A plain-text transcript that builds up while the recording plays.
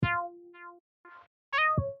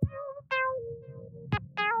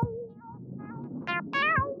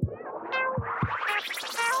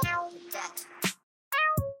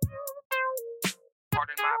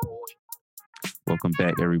Welcome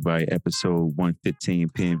back, everybody. Episode 115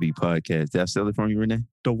 PNV Podcast. Did I steal it from you, Renee?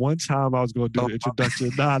 The one time I was going to do the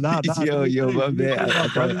introduction, nah. Yo, my bad. I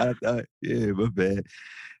brother. thought, yeah, my bad.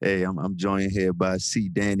 Hey, I'm joined here by C.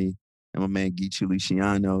 Danny and my man Geechee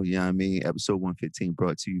Luciano. You know what I mean? Episode 115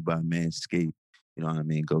 brought to you by Manscaped. You know what I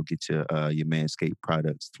mean? Go get your Manscaped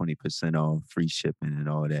products, 20% off, free shipping and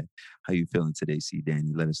all that. How you feeling today, C.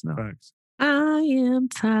 Danny? Let us know. Thanks. I am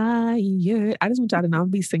tired. I just want y'all to know I'm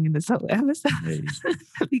be singing this whole episode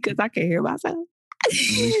because I can't hear myself.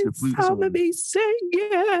 So I'm gonna be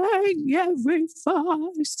singing every 5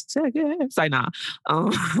 seconds. Like, nah,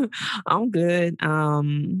 I'm good.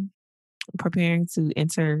 Preparing to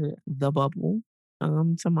enter the bubble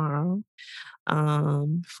tomorrow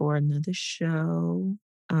for another show.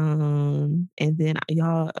 And then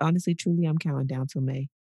y'all, honestly, truly, I'm counting down to May.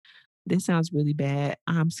 This sounds really bad.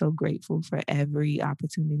 I'm so grateful for every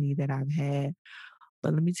opportunity that I've had.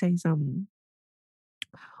 But let me tell you something.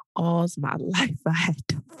 All's my life I had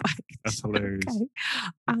to fight. That's hilarious. Okay?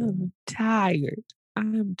 I'm tired.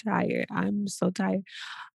 I'm so tired.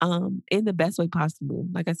 In the best way possible.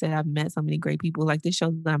 Like I said, I've met so many great people. Like this show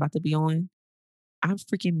that I'm about to be on, I'm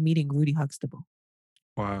freaking meeting Rudy Huxtable.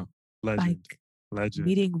 Wow. Legend.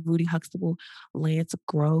 Meeting Rudy Huxtable, Lance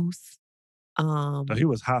Gross. He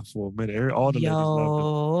was hot for a minute. All the ladies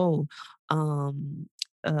loved him.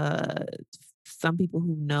 Some people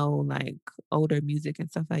who know like older music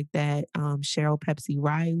and stuff like that. Cheryl Pepsi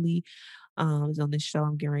Riley is on this show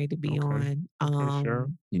I'm getting ready to be on.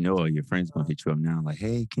 Cheryl. You know, all your friends gonna hit you up now, like,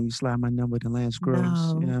 "Hey, can you slide my number to Lance Gross?"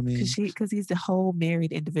 No, you know what I mean? Because he's the whole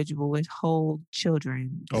married individual with whole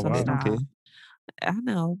children. Oh, wow. They don't care. I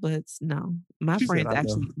know, but no. My She friends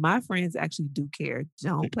said, actually do care.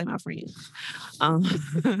 Don't play my friends.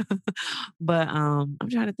 But I'm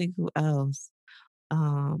trying to think who else.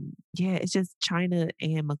 Yeah, it's just China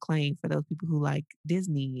and McClain for those people who like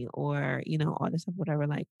Disney or, you know, all this stuff, whatever.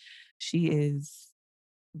 Like she is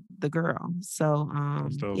the girl. So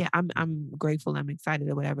yeah, I'm grateful, I'm excited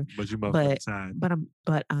or whatever. But you must be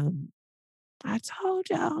but I told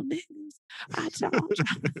y'all niggas. I told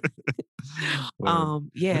y'all.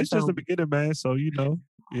 Yeah. It's just the beginning, man. So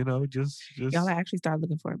just y'all actually start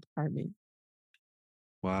looking for an apartment.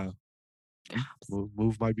 Wow.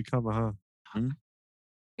 Move might be coming, huh? Mm-hmm.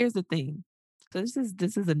 Here's the thing. So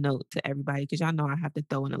this is a note to everybody because y'all know I have to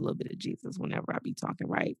throw in a little bit of Jesus whenever I be talking,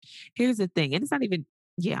 right? Here's the thing, and it's not even.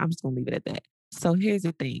 Yeah, I'm just gonna leave it at that. So here's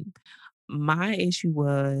the thing. My issue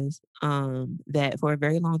was that for a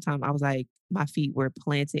very long time, I was like, my feet were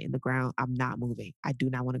planted in the ground. I'm not moving. I do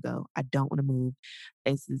not want to go. I don't want to move.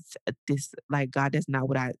 This like God, that's not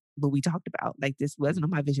what we talked about. Like this wasn't on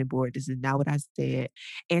my vision board. This is not what I said.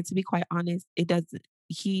 And to be quite honest, it doesn't.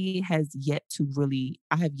 I have yet to really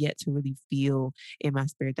feel in my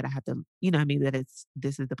spirit that I have to, you know what I mean, that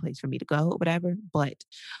this is the place for me to go, whatever. But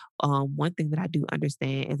one thing that I do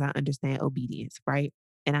understand is I understand obedience, right?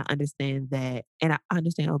 And I understand that, and I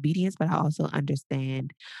understand obedience, but I also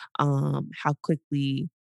understand how quickly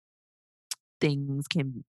things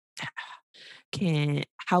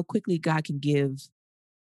how quickly God can give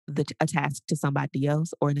a task to somebody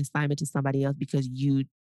else or an assignment to somebody else because you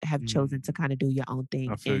have chosen to kind of do your own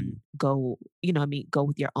thing and go, you know what I mean, go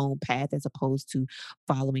with your own path as opposed to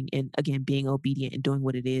following and again, being obedient and doing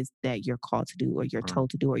what it is that you're called to do or you're told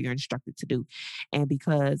to do or you're instructed to do. And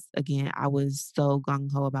because again, I was so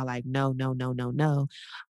gung-ho about like, no,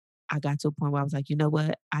 I got to a point where I was like, you know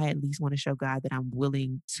what? I at least want to show God that I'm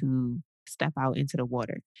willing to step out into the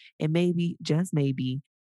water. And maybe, just maybe,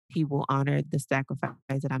 he will honor the sacrifice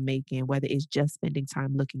that I'm making, whether it's just spending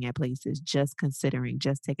time looking at places, just considering,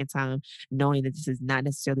 just taking time, knowing that this is not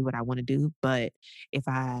necessarily what I want to do. But if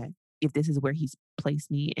this is where he's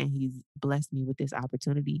placed me and he's blessed me with this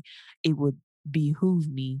opportunity, it would behoove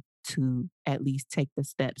me to at least take the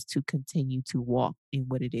steps to continue to walk in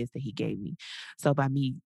what it is that he gave me. So by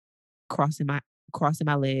me crossing my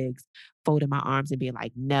legs, folding my arms and being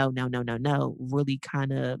like, no, really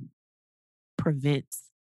kind of prevents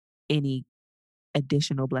any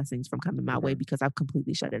additional blessings from coming my way because I've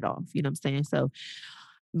completely shut it off. You know what I'm saying? So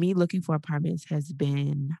me looking for apartments has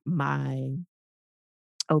been my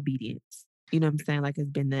obedience. You know what I'm saying? Like it's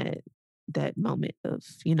been that moment of,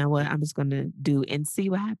 you know what, I'm just gonna do and see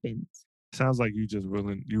what happens. Sounds like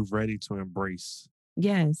you're ready to embrace.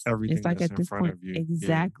 Yes. Everything it's like that's at this in front point, of you.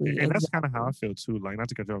 exactly. Yeah. And that's kind of how I feel too. Like, not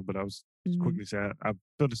to cut you off, but I was quickly saying I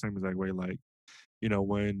feel the same exact way. Like, you know,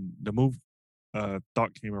 when the move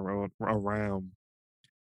thought came around,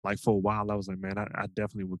 like for a while, I was like, man, I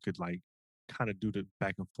definitely could like kind of do the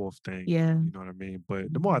back and forth thing. Yeah. You know what I mean?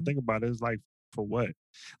 But the more I think about it, it's like, for what?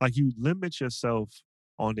 Like you limit yourself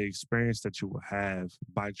on the experience that you will have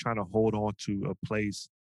by trying to hold on to a place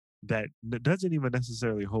that doesn't even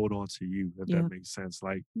necessarily hold on to you, if Yeah. that makes sense.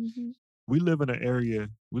 Like, Mm-hmm. we live in an area,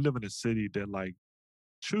 we live in a city that like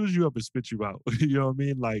chews you up and spits you out. You know what I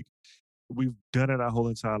mean? Like, we've done it our whole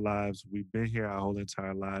entire lives. We've been here our whole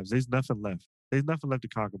entire lives. There's nothing left. There's nothing left to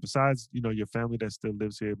conquer besides, your family that still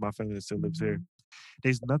lives here, my family that still lives here. Mm-hmm.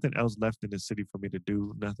 There's nothing else left in the city for me to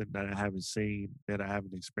do, nothing that I haven't seen, that I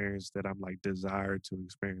haven't experienced, that I'm like desired to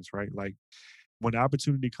experience, right? Like, when the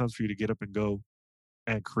opportunity comes for you to get up and go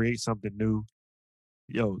and create something new,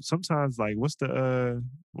 sometimes like what's the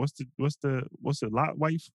lot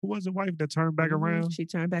wife? Who was the wife that turned back around? She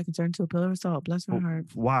turned back and turned to a pillar of salt. Bless her heart.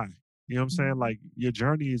 Why? You know what I'm saying? Mhm. Like, your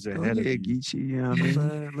journey is Go ahead of ahead, you. Geechee. You know You what I know what I'm mean?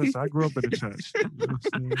 saying? Listen, I grew up in the church. You know what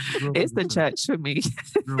I'm saying? I grew up in It's the church for me.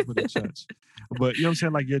 Grew up in the church. But you know what I'm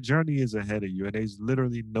saying? Like, your journey is ahead of you, and there's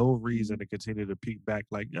literally no reason to continue to peek back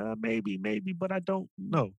like, maybe, but I don't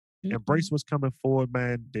know. Embrace Mm-mm. what's coming forward,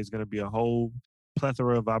 man. There's gonna be a whole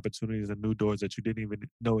plethora of opportunities and new doors that you didn't even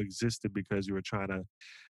know existed because you were trying to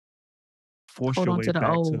force Hold your on way to the back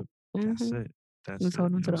old. to that's Mm-hmm. it. He That's was it.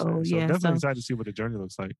 holding You on know to what the I'm saying? old. So Yeah. definitely So, excited to see what the journey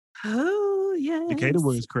looks like. oh, Decatur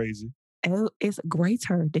where yes. is crazy. Oh, it's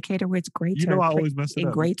greater. Decatur, where it's You greater. know I always mess it In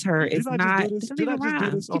up. greater, Did it's I just do not, this? it doesn't Did I even just do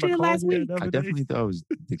rhyme. this You on a did it last call here week. the I other day? definitely thought it was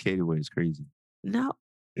Decatur where it's crazy. No,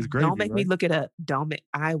 It's don't gravy, make me right? look it up. Don't make,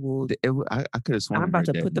 I will, I could have sworn I'm I about heard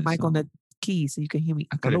to that put in the the mic on the song. key so you can hear me.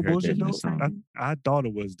 I I could know have heard that bullshit in the though. song. I thought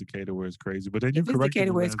it was Decatur where it's crazy, but then you If it's corrected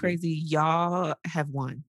Decatur me where it's last week. crazy, y'all have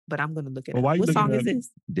won. But I'm gonna look it Well, up. why you What looking song it is up? this?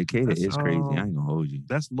 Decatur That's is crazy. I ain't gonna hold you.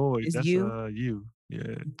 that's Lloyd. It's That's you. you. Yeah.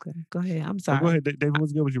 Okay, go ahead. I'm Well, go sorry. ahead, David.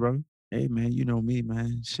 What's good with you, brother? Hey man, you know me,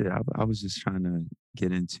 man. Shit, I was just trying to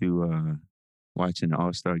get into watching the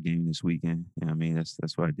All-Star game this weekend. You know what I mean?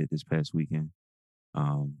 That's what I did this past weekend.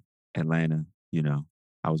 Um, Atlanta,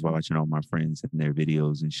 I was watching all my friends and their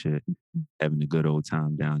videos and shit, having a good old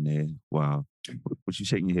time down there. Wow. What you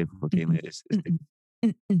shaking your head for, Caitlin?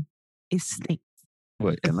 It stinks.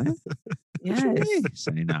 What, Atlanta? What you Yes. mean?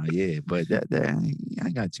 Say no, yeah, but that I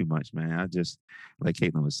ain't got too much, man. I just, like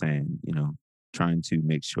Caitlin was saying, trying to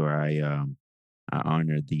make sure I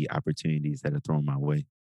honor the opportunities that are thrown my way.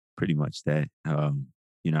 Pretty much that.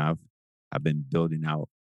 I've been building out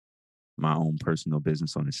my own personal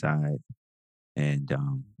business on the side, and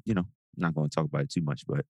I'm not going to talk about it too much,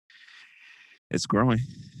 but it's growing.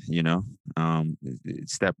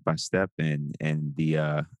 It's step by step, and the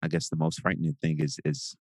I guess the most frightening thing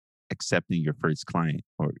is accepting your first client,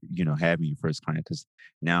 or having your first client, because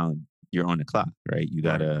now you're on the clock, right? You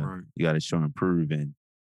gotta Right. you gotta show and prove, and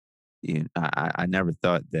I never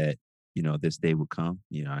thought that this day would come.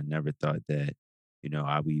 I never thought that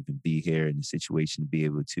I would even be here in the situation to be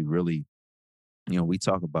able to really, we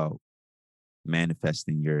talk about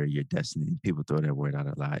manifesting your destiny. People throw that word out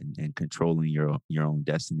a lot, and controlling your own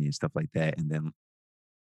destiny and stuff like that. And then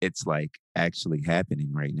it's like actually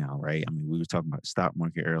happening right now, right? I mean, we were talking about stock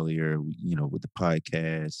market earlier, with the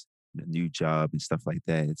podcast, the new job and stuff like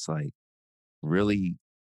that. It's like really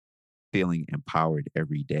feeling empowered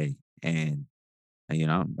every day. And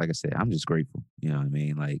like I said, I'm just grateful. You know what I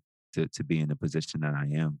mean? Like to be in the position that I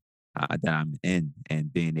am, that I'm in,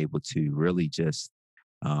 and being able to really just,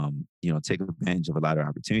 take advantage of a lot of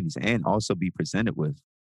opportunities, and also be presented with,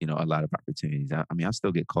 a lot of opportunities. I mean, I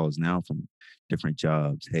still get calls now from different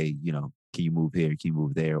jobs. Hey, can you move here? Can you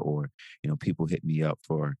move there? Or, people hit me up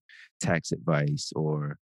for tax advice,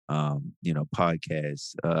 or,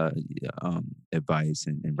 podcast advice,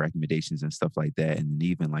 and recommendations and stuff like that. And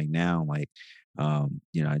even like now, like, I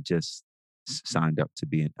just signed up to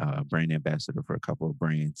be a brand ambassador for a couple of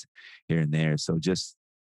brands here and there. So just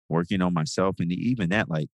working on myself, and even that,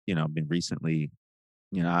 like, I've been recently,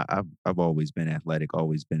 I've always been athletic,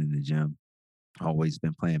 always been in the gym, always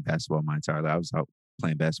been playing basketball my entire life. I was out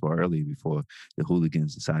playing basketball early before the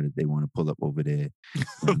hooligans decided they want to pull up over there.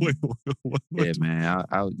 Wait, Yeah, man.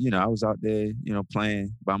 I was out there,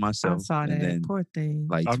 playing by I myself, saw and that. then Poor thing.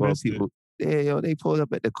 like I 12 missed it. people. Yeah, yo, they pulled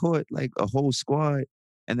up at the court, like a whole squad,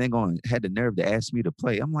 and then had the nerve to ask me to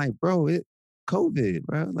play. I'm like, bro, it COVID,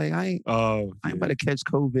 bro. Like Oh, I ain't yeah. about to catch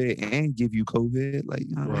COVID and give you COVID. Like,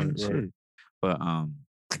 you know what I mean? Right. Shit.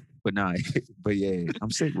 But nah, but yeah,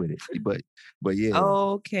 I'm sick with it. But yeah,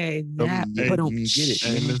 Okay, that Hey, you ain't get it. You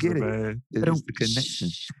hey, ain't listen, get it. man. It's the connection.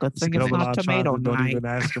 good It's the thing it's Double not connection. tomato entendre. Don't night. even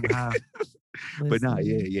ask him how. But nah,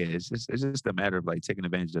 Listen, yeah. It's just a matter of like taking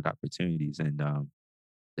advantage of the opportunities, and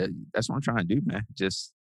that's what I'm trying to do, man.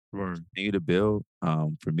 Just Right. continue to build.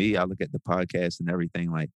 For me, I look at the podcast and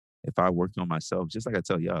everything. Like, if I work on myself, just like I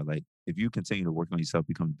tell y'all, like, if you continue to work on yourself,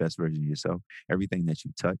 become the best version of yourself, everything that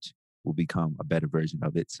you touch will become a better version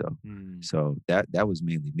of it. So so that was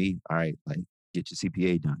mainly me. All right, like get your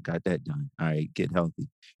CPA done, got that done. All right, get healthy.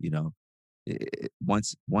 You know,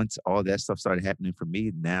 once all that stuff started happening for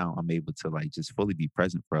me, now I'm able to like just fully be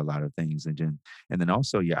present for a lot of things, and then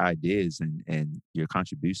also your ideas and your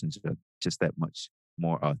contributions are just that much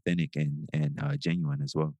more authentic and genuine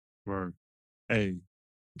as well. Right. Hey,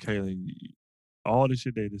 Kaylin, all the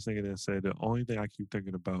shit they just thinking and said, the only thing I keep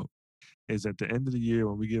thinking about is at the end of the year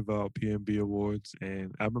when we give out PMB awards.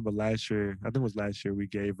 And I remember last year, I think it was last year, we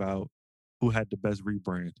gave out who had the best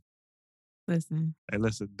rebrand. Listen. Hey,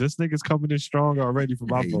 listen, this nigga's coming in strong already for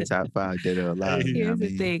my Hey, vote. top 5 dead or alive. You know Here's what I the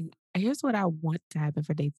mean? thing. Here's what I want to happen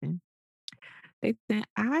for Dayton. Dayton,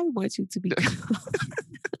 I want you to become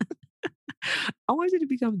I want you to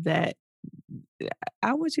become that.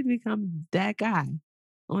 I want you to become that guy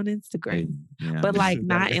on Hey, Instagram. you know what I But mean? like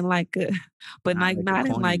not in like a but Not like like a not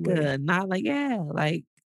in corny like way. a not like like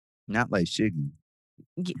Not like Shiggy.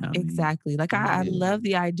 yeah, You know what I mean? exactly. Like I Yeah. love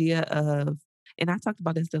the idea of, and I talked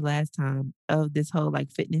about this the last time, of this whole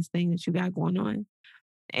like fitness thing that you got going on,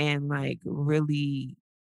 and like really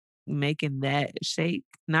making that shake,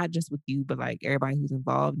 not just with you, but like everybody who's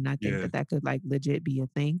involved. And I think Yeah. that could like legit be a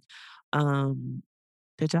thing.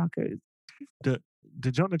 That y'all could.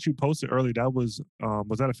 The joint that you posted early, that was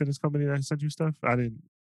that a fitness company that sent you stuff? I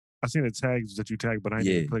seen the tags that you tagged, but I didn't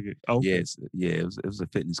Yeah. even click it. Okay. Yes. Yeah. It was a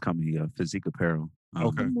fitness company, Physique Apparel.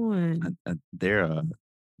 Okay. Come on. They're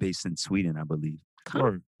based in Sweden, I believe. Come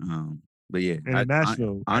Word. But yeah,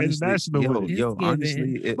 International. honestly, International with it. It's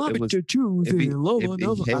honestly, given. it Mommy was to choose it be and love it be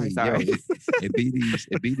another. hey I'm yo sorry. it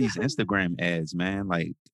be these Instagram ads, man.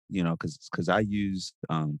 Like you know, because I use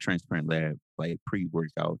Transparent Lab like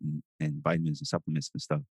pre-workout and vitamins and supplements and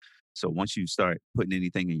stuff. So once you start putting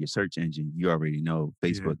anything in your search engine, you already know Yeah.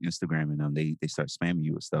 Facebook, Instagram, and them they start spamming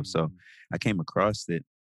you with stuff. So Mhm. I came across it.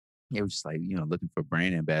 It was just like you know looking for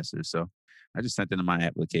brand ambassadors. So I just sent it in my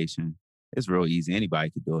application. It's real easy. Anybody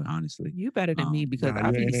could do it, honestly. You better than me because Nah, I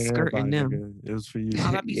you be ain't skirting everybody, them. nigga. It was for you.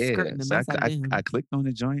 I be Yeah, skirting the so mess out of them. I clicked on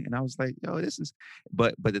the joint and I was like, yo, this is.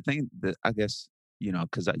 But the thing that I guess you know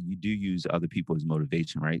because you do use other people as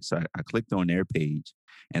motivation, right? So I clicked on their page,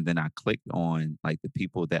 and then I clicked on like the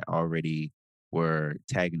people that already were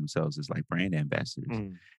tagging themselves as like brand ambassadors,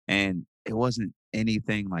 Mm. and it wasn't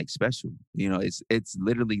anything like special. You know, it's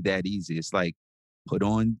literally that easy. It's like put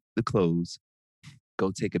on the clothes,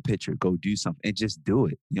 go take a picture, go do something, and just do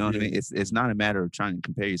it. You know what I mean? Yeah. It's not a matter of trying to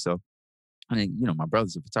compare yourself. I mean, you know, my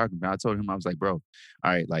brother's a photographer. I told him, I was like, bro, all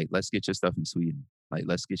right, like let's get your stuff in Sweden. Like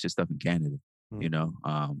let's get your stuff in Canada. You Mm.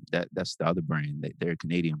 know, that's the other brand. They're a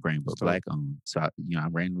Canadian brand, but So black owned. So you know, I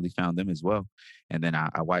randomly found them as well. And then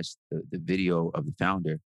I watched the video of the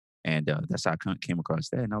founder, and that's how I came across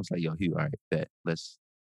that. And I was like, yo, Hugh, all right, bet let's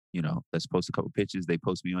you know, let's post a couple pictures. They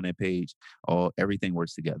post me on that page. All everything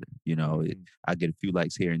works together. You know, I get a few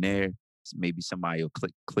likes here and there. Maybe somebody will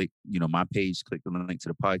click, you know, my page, click the link to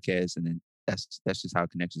the podcast, and then that's just how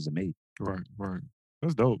connections are made. right.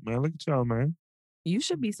 That's dope, man. Look at y'all, man. You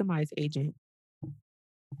should be somebody's agent.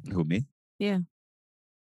 Who me? Yeah.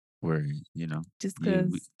 Where you know, Just yeah,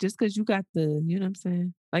 cause you got the, you know what I'm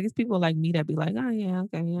saying? Like it's people like me that be like, oh yeah,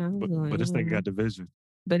 okay, yeah. But this thing got the vision.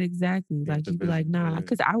 But exactly, Got like the you be like, vision. nah, Yeah.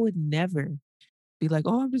 because I would never be like,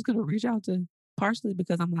 oh, I'm just gonna reach out to, partially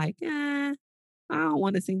because I'm like, I don't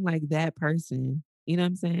want to seem like that person. You know what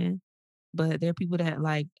I'm saying? But there are people that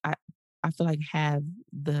like I feel like have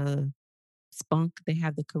the spunk, they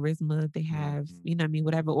have the charisma, they have, Mhm. you know what I mean,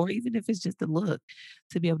 whatever, or even if it's just the look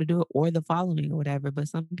to be able to do it or the following or whatever. But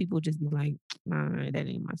some people just be like, nah, that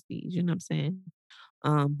ain't my speed. You know what I'm saying?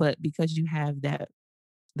 But because you have that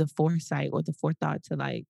the foresight or the forethought to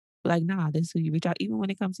like, be like, nah, this is who you reach out. Even when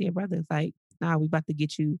it comes to your brother, it's like, nah, we about to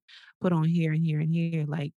get you put on here and here and here.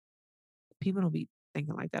 Like people don't be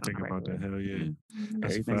thinking like that on Think a about that. regular. Hell yeah. Mhm.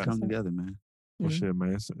 That's a everything fact. come together, man. Well, Mhm. shit,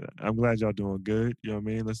 man. I'm glad y'all doing good. You know what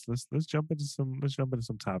I mean? Let's jump into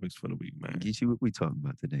some topics for the week, man. Geechee, what we talking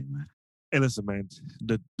about today, man? Hey, listen, man.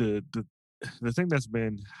 The thing that's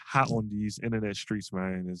been hot on these internet streets,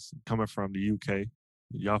 man, is coming from the UK.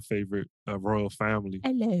 Y'all favorite royal family.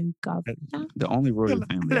 Hello, governor. The only royal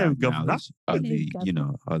family I hello, governor. acknowledge are Hello, the you governor.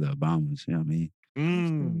 know are the Obamas. You know what I mean?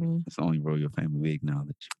 Mm. That's the only royal family we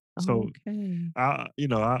acknowledge. So, Okay.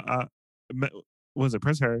 was it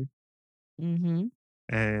Prince Harry Mm-hmm.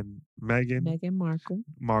 and Meghan Meghan Markle.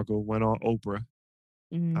 Markle went on Oprah.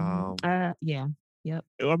 Mm-hmm. Yeah. Yep.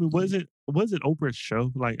 I mean, was it Oprah's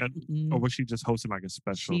show like, or Mm-mm. was she just hosting like a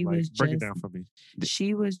special? She Like, was break it just down for me.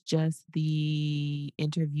 she was just the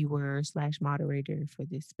interviewer / moderator for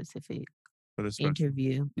this specific for this special?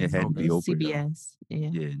 interview. It had to be Okay. Oprah though. CBS. Yeah.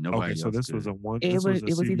 Yeah, Okay, nobody so else this was could. a one. It This was was a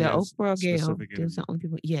it was either CBS Oprah or Gail. specific Those interview. are the only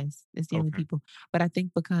people. Yes, it's the only Okay. people. But I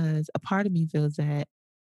think because a part of me feels that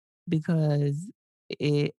because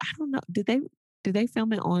I don't know, did they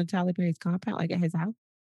film it on Tyler Perry's compound, like at his house?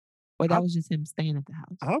 Or that I'm was just him staying at the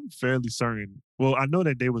house? I'm fairly certain. Well, I know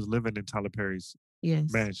that they was living in Tyler Perry's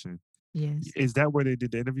Yes. mansion. Yes. Is that where they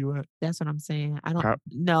did the interview at? That's what I'm saying. Prob-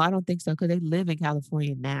 No, I don't think so because they live in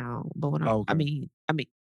California now. But when Oh, I okay. mean, I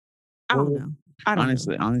don't Well, know. I don't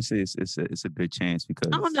know. honestly, it's a good chance I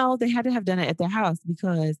don't because know. They had to have done it at their house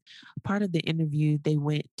because part of the interview they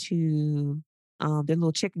went to their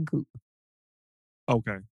little chicken coop.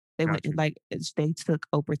 Okay. They Got went and you. they took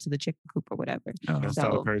Oprah to the chicken coop or whatever. That's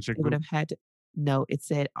Tyler So Perry they chicken would coop? have had to. No, it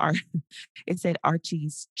said it said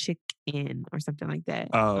Archie's Chicken or something like that.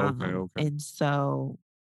 Oh, okay. And so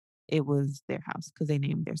it was their house because they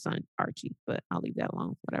named their son Archie. But I'll leave that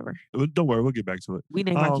alone. Whatever. Don't worry, we'll get back to it. We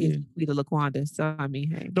named our kids yeah, Laquita Laquanda. So I mean,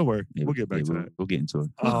 hey. Don't worry, yeah, we'll get back to that. we'll get into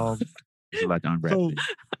it. Um, There's a lot to unwrap so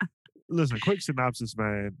there. listen, quick synopsis,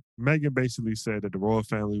 man. Megan basically said that the royal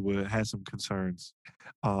family would have some concerns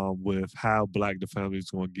with how black the family is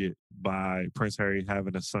going to get by Prince Harry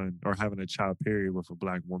having a son or having a child, period, with a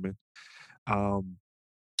black woman. Um,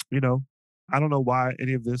 you know, I don't know why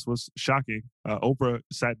any of this was shocking. Oprah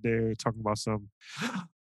sat there talking about some,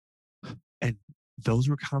 and those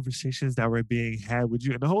were conversations that were being had with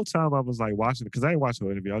you. And the whole time I was like watching it, because I didn't watch the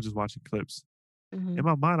whole interview, I was just watching clips. In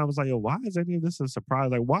my mind, I was like, yo, why is any of this a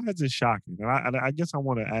surprise? Like, why is it shocking? And I guess I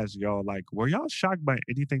want to ask y'all, like, were y'all shocked by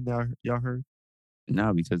anything that y'all heard?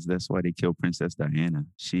 No, because that's why they killed Princess Diana.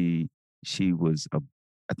 She was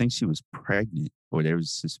I think she was pregnant, or there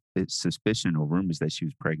was suspicion or rumors that she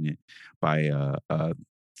was pregnant by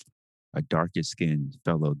a darker skinned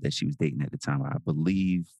fellow that she was dating at the time. I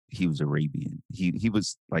believe he was Arabian. He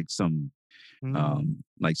was like some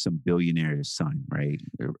billionaire's son, right?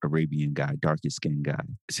 Arabian guy, darkest skinned guy.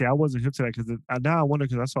 See, I wasn't hip to that because now I wonder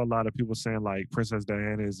because I saw a lot of people saying like Princess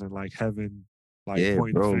Diana is in like heaven, like Yeah,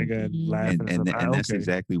 pointing the bro. finger and laughing and stuff. And that's Okay.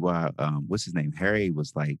 exactly why what's his name? Harry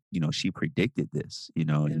was like, she predicted this,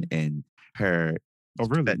 Yeah. and her Oh,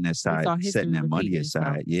 really? setting that We saw history money repeating itself.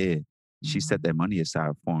 aside. Yeah. She set that money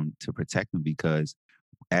aside for him to protect him because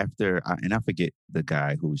after I forget the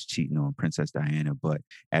guy who was cheating on Princess Diana, but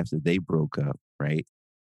after they broke up, right?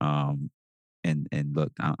 And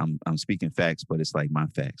look, I'm speaking facts, but it's like my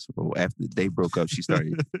facts. Well, after they broke up, she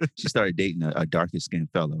started dating a darker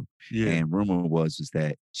skinned fellow. Yeah. And rumor was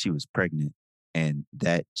that she was pregnant, and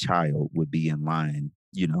that child would be in line,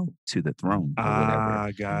 to the throne or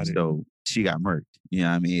whatever. Got it. So she got murked. You know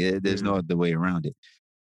what I mean? There's no other way around it.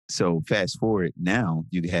 So fast forward now,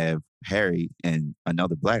 you have Harry and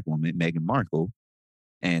another black woman, Meghan Markle,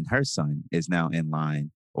 and her son is now in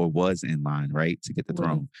line or was in line, right, to get the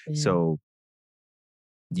throne. Yeah. So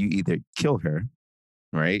you either kill her,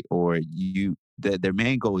 right, or their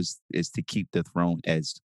main goal is to keep the throne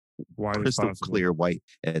as white crystal clear white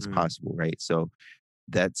as possible, right? So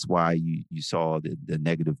that's why you saw the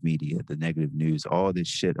negative media, the negative news, all this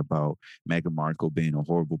shit about Meghan Markle being a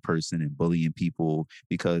horrible person and bullying people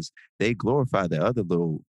because they glorify the other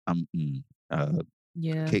little Kate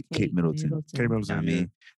Middleton. Kate Middleton. I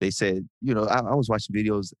mean, they said, I was watching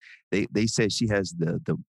videos. They said she has the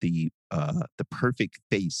perfect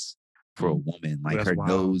face for a woman. Like her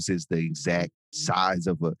nose is the exact size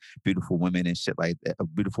of a beautiful woman and shit like that. A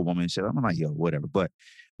beautiful woman and shit. I'm like, yo, whatever. But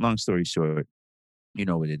long story short, you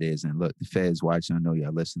know what it is. And look, the Feds watching. I know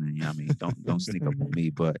y'all listening. You know what I mean? Don't sneak up on me.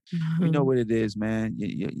 But you know what it is, man.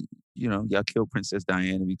 Y'all killed Princess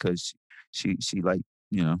Diana because she like,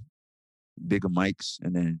 bigger mics,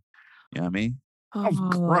 and then, you know what I mean? I'm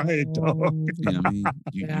crying, dog. You know what I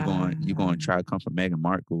mean? You going to try to come for Meghan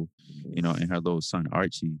Markle, and her little son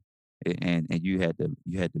Archie, and you had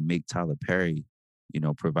to make Tyler Perry,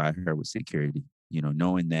 provide her with security.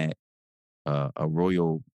 Knowing that a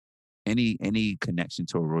royal, any connection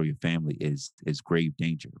to a royal family is grave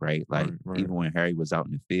danger, right? Like right. even when Harry was out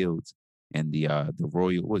in the fields. And the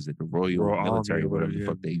royal, what was it? The royal military, whatever the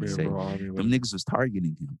fuck they even say. Them niggas was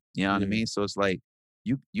targeting him. You know what I mean? So it's like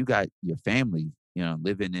you got your family,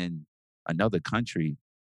 living in another country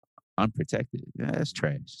unprotected. Yeah, that's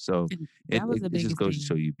trash. So it just goes to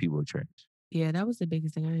show you people are trash. Yeah, that was the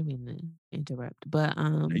biggest thing. I didn't mean to interrupt, but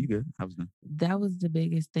No, you good. I was good. That was the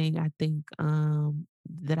biggest thing I think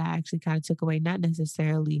that I actually kind of took away. Not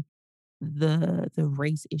necessarily the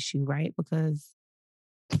race issue, right? Because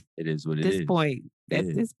it is what it is.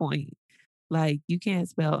 At this point, like you can't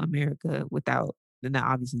spell America without now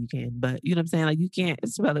obviously you can, but you know what I'm saying? Like you can't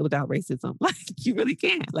spell it without racism. Like you really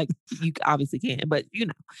can't. Like you obviously can, but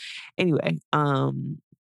anyway,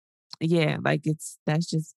 yeah, like that's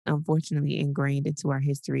just unfortunately ingrained into our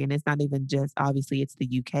history. And it's not even just obviously it's the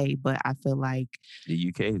UK, but I feel like The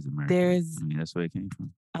UK is America. there's I mean, that's where it came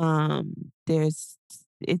from. there's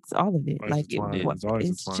it's all of it. Always Like entwined. what It's always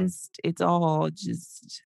it's entwined. just it's all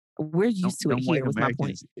just we're used to it Them white here was my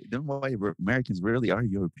point. Americans really are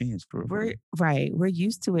Europeans for We're right. We're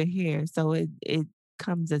used to it here. So it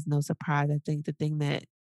comes as no surprise. I think the thing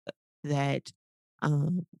that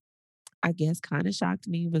um I guess kind of shocked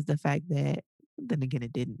me was the fact that then again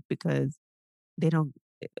it didn't because they don't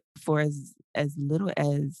for as little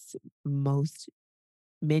as most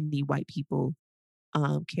many white people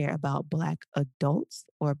care about black adults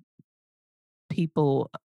or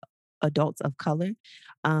people adults of color,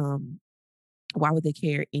 um, why would they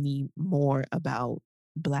care any more about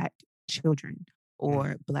black children Mm.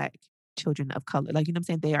 or black children of color? Like, you know what I'm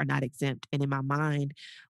saying? They are not exempt. And in my mind,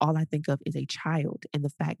 all I think of is a child and the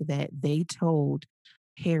fact that they told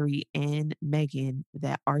Harry and Meghan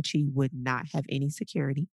that Archie would not have any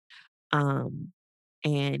security. Um,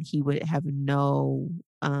 and he would have no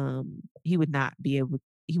he would not be able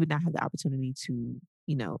he would not have the opportunity to,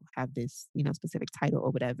 have this, specific title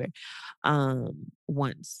or whatever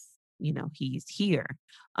once, he's here.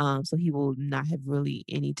 So he will not have really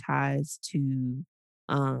any ties to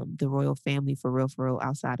the royal family for real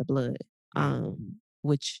outside of blood.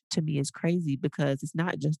 Which to me is crazy because it's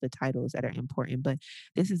not just the titles that are important, but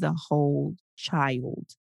this is a whole child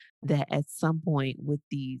that at some point with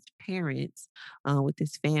these parents, with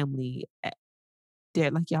this family, they're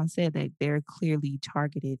like y'all said that they're clearly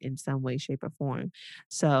targeted in some way, shape, or form.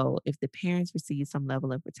 So if the parents receive some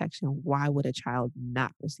level of protection, why would a child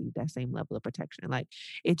not receive that same level of protection? Like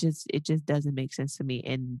it just doesn't make sense to me.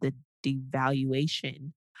 And the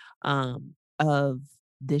devaluation of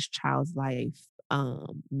this child's life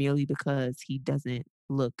merely because he doesn't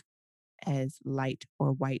look as light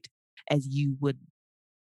or white as you would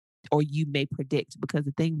or you may predict because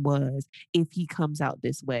the thing was if he comes out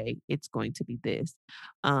this way it's going to be this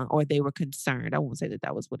or they were concerned. I won't say that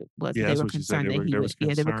that was what it was, but Yeah, they that's were what you said. concerned that he There would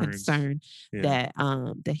was they were concerns. concerned Yeah.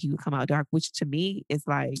 that he would come out dark, which to me is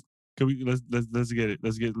like Can we let's get it.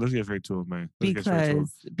 Let's get straight to it, man. Let's get straight to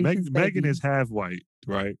it. because Megan baby, is half white,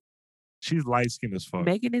 right? She's light skinned as fuck.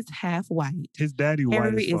 Meghan is half white, His daddy white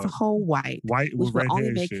Harry as is fuck. whole white, White which with would red hair only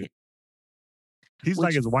and make shit. him He's like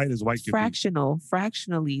which as white as white could be.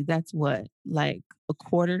 fractionally that's what, like a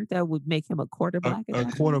quarter, that would make him a quarter black at A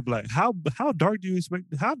that quarter point. black. How dark do you expect?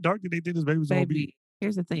 How dark do they think this baby was gonna be? Baby,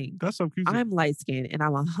 here's the thing. That's so cute. I'm light skinned and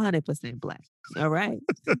I'm 100% black. All right.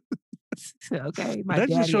 Okay. My That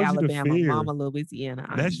just daddy, shows you the Alabama, fear. mama,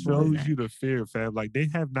 Louisiana. That shows you the fear, fam. Like they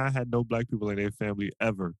have not had no black people in their family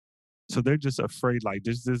ever. So they're just afraid, like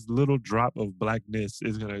just this little drop of blackness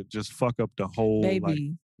is gonna just fuck up the whole like.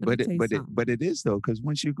 Baby, let me tell you something. But it is though, because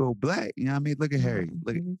once you go black, you know what I mean? Look at Harry. Here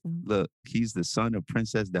we go. Look, he's the son of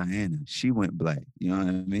Princess Diana. She went black. You know what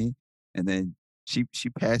I mean? And then she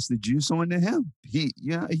passed the juice on to him. He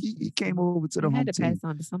came over to the I home had to team. pass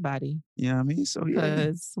on to somebody You know what I mean? So yeah.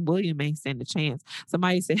 because William ain't stand a chance.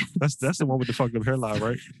 Somebody said That's the one with the fucked up hairline,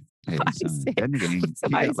 right? Hey, son, said- that nigga ain't. He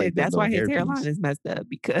somebody got said like that that's why little his hairline hairpiece. is messed up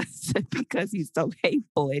because he's so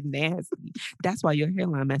hateful and nasty. That's why your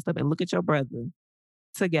hairline messed up. And look at your brother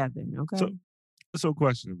together. Okay. So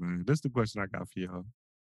question, man. This is the question I got for y'all.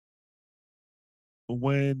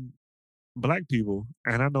 When black people,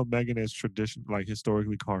 and I know Megan is like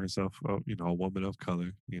historically called herself, a woman of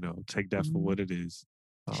color. Take that for what it is.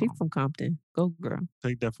 She from Compton. Go girl.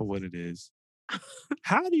 Take that for what it is.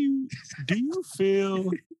 How do you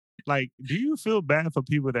feel? Like, do you feel bad for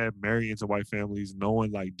people that marry into white families,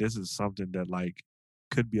 knowing like this is something that like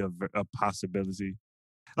could be a possibility?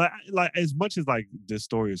 Like as much as like this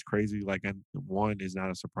story is crazy, like, and one is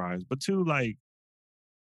not a surprise, but two, like,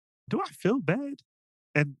 do I feel bad?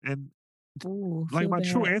 And Ooh, like my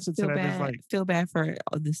true bad, answer to that is like, feel bad for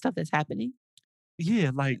all the stuff that's happening.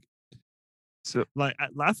 yeah, like, So like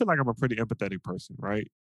I feel like I'm a pretty empathetic person, right?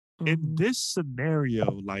 In this scenario,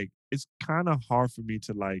 like, it's kind of hard for me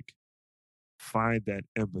to like find that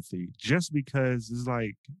empathy just because it's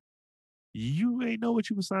like you ain't know what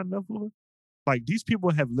you were signing up for. Like these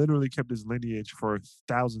people have literally kept this lineage for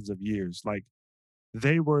thousands of years. Like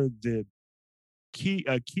they were a key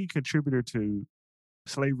contributor to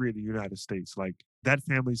slavery in the United States. Like that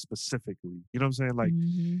family specifically. You know what I'm saying? Like,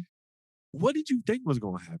 what did you think was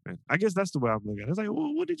going to happen? I guess that's the way I'm looking at it. It's like,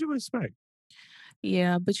 well, what did you expect?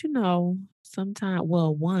 Yeah, but sometimes,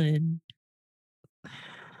 well, one,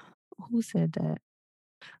 who said that?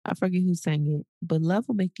 I forget who sang it, but love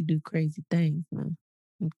will make you do crazy things, man.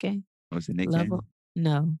 Okay, What's the Nick love will.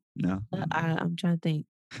 Cannon? No, No. I'm trying to think.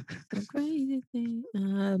 Some crazy thing.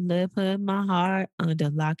 Love put my heart under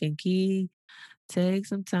lock and key. Take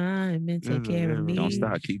some time and take care of Don't me.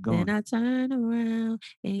 stop. Keep Then going. I turn around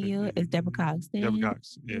and it's Deborah Cox. Deborah Then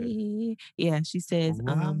Cox. Yeah. yeah, she says,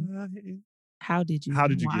 Why? how did you? How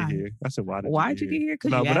did you get Why? here? I said, why did you Why'd get you get here? here?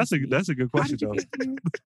 Because No, you but asked me. that's a good How question did you though. get here?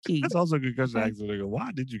 Keith. That's also a good question to Okay. ask a nigga.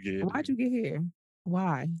 Why did you get here? Why'd you get here?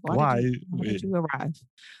 Why? Why? Why did you arrive?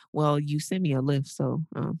 Well, you sent me a lift, so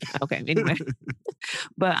okay. Anyway,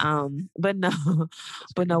 but no,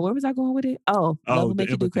 but no. Where was I going with it? Oh, love will the make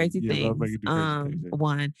you do empathy. crazy Yeah, love make things. you do crazy things. Yeah.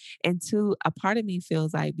 One and two. A part of me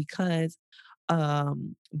feels like because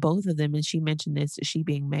both of them, and she mentioned this. She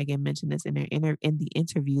being Megan mentioned this in their in the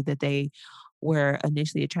interview that they were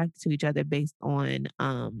initially attracted to each other based on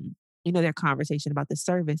their conversation about the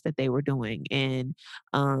service that they were doing and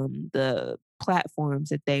the platforms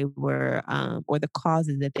that they were or the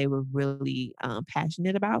causes that they were really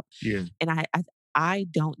passionate about. Yeah. And I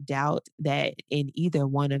don't doubt that in either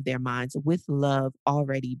one of their minds, with love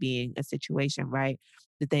already being a situation, right,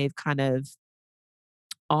 that they've kind of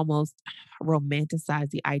almost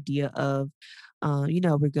romanticize the idea of,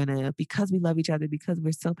 we're gonna, because we love each other, because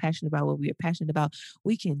we're so passionate about what we are passionate about,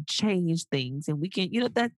 we can change things and we can,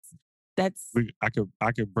 that's I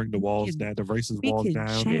could bring the walls down, the racist we walls can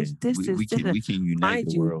down. change. Yeah. This is We can unite mind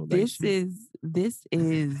the you, world. Like shit. this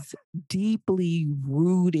is deeply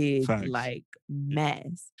rooted Facts. like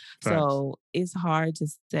mess. Facts. So it's hard to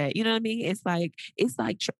say. You know what I mean? It's like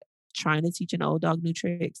trying to teach an old dog new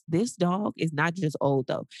tricks. This dog is not just old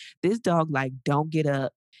though. This dog like don't get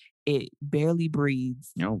up. It barely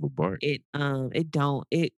breathes. You know, but bark. It don't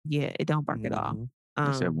bark at all.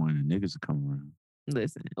 Except when the niggas are coming around.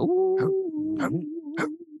 Listen. Ooh.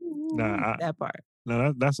 Nah, that part.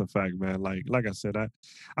 No, that's a fact, man. Like I said,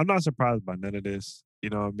 I'm not surprised by none of this.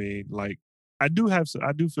 You know what I mean? Like I do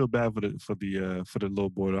feel bad for the little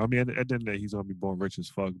boy. Though. I mean, at the end of the day, he's gonna be born rich as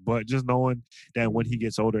fuck. But just knowing that when he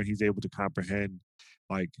gets older, he's able to comprehend,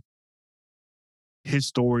 like his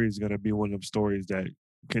story is gonna be one of them stories that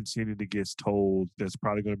continue to get told. That's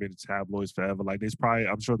probably gonna be in the tabloids forever. Like there's probably,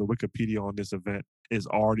 I'm sure the Wikipedia on this event is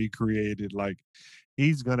already created. Like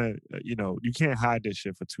he's gonna, you can't hide this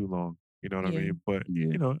shit for too long. You know what I mean? But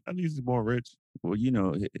at least he's more rich. Well,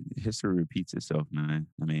 history repeats itself, man.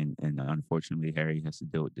 I mean, and unfortunately, Harry has to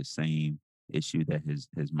deal with the same issue that his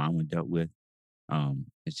mama dealt with.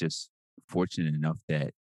 It's just fortunate enough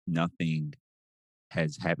that nothing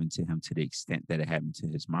has happened to him to the extent that it happened to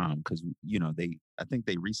his mom. Because I think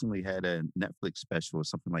they recently had a Netflix special or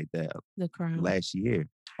something like that The Crown last year.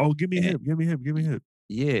 Oh, give me hip.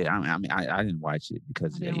 Yeah, I mean, I didn't watch it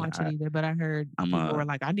because I didn't watch it either, but I heard people were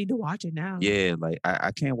like, "I need to watch it now." Yeah, like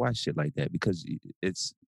I can't watch shit like that because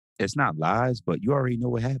it's not lies, but you already know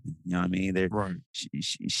what happened. You know what I mean? Right.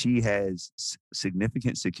 She has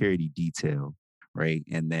significant security detail, right?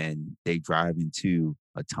 And then they drive into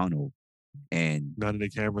a tunnel, and none of the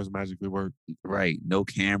cameras magically work. Right, no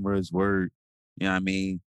cameras work. You know what I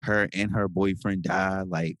mean? Her and her boyfriend die.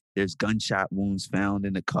 Like there's gunshot wounds found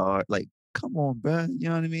in the car. Like, come on, bro. You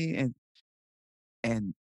know what I mean?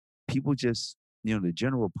 And people just, the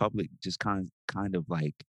general public just kind of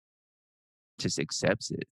like just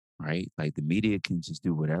accepts it, right? Like the media can just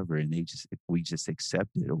do whatever and we just accept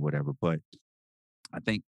it or whatever. But I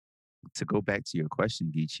think to go back to your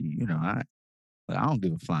question, Geechee, I don't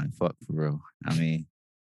give a flying fuck for real. I mean,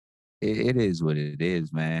 it is what it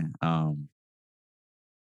is, man.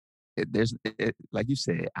 Like you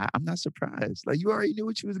said, I'm not surprised. Like you already knew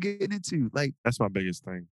what you was getting into. Like that's my biggest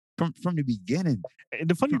thing from the beginning. And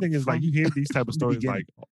the funny thing is, like you hear these type of stories like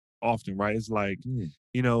often, right? It's like,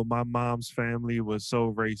 my mom's family was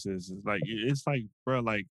so racist. It's like, bro,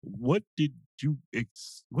 like what do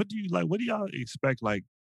y'all expect? Like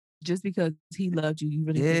just because he loved you, you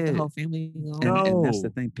really think the whole family? And that's the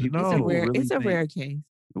thing. People, it's a rare case.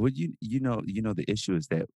 Well, the issue is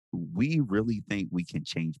that we really think we can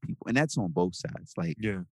change people, and that's on both sides. Like,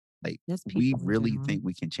 like we really think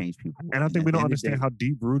we can change people, and I think we don't understand how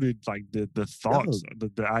deep rooted like the thoughts,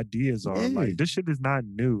 the ideas are. Like this shit is not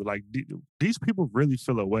new. Like these people really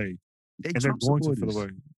feel away, and they're going to feel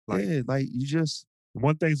away. Like, like you just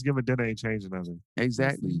one Thanksgiving dinner ain't changing nothing.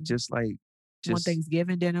 Exactly, just like. One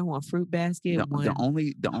Thanksgiving dinner, one fruit basket, the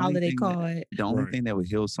only holiday card. The only thing that would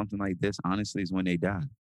heal something like this, honestly, is when they die.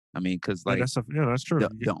 I mean, because like that's true.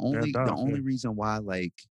 The only reason why,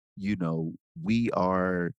 like, we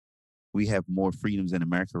have more freedoms in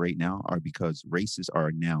America right now are because races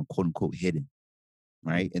are now quote unquote hidden,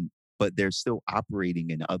 right? but they're still operating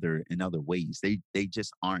in other ways. They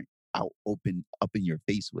just aren't out open up in your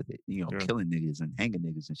face with it, killing niggas and hanging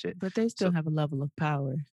niggas and shit. But they still have a level of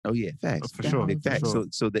power. Oh yeah, facts. For sure. Big facts. Sure.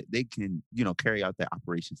 So that they can, carry out their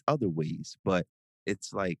operations other ways. But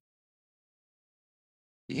it's like,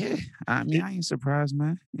 yeah, I mean, I ain't surprised,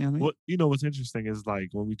 man. You know what I mean? Well, what's interesting is like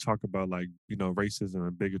when we talk about like, racism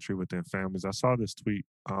and bigotry within families. I saw this tweet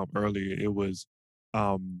earlier. It was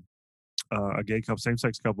a gay couple,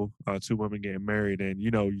 same-sex couple, two women getting married, and you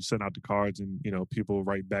send out the cards, and people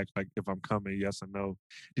write back like, if I'm coming, yes or no.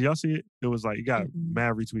 Did y'all see it? It was like, you got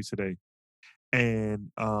mad retweets today, and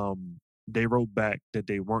they wrote back that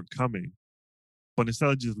they weren't coming, but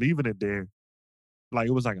instead of just leaving it there, like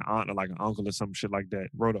it was like an aunt or like an uncle or some shit like that,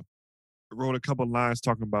 wrote a couple lines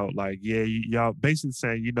talking about like, yeah, y'all basically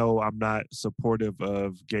saying, I'm not supportive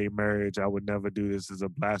of gay marriage. I would never do this. As a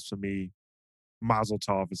blasphemy. Mazel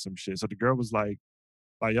tov or some shit. So the girl was like,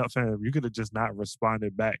 yo, fam, you could have just not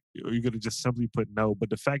responded back. Or you could have just simply put no. But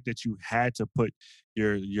the fact that you had to put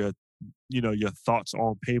your thoughts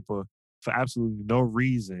on paper for absolutely no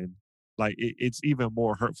reason, like it's even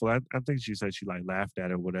more hurtful. I think she said she like laughed at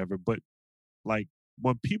it or whatever. But like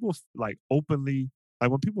when people like openly, like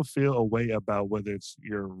when people feel a way about whether it's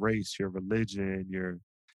your race, your religion, your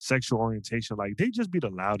sexual orientation, like they just be the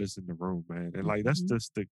loudest in the room, man. And like that's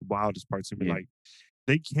just the wildest part to me. Yeah. Like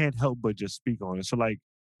they can't help but just speak on it. So like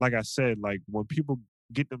I said, like when people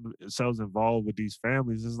get themselves involved with these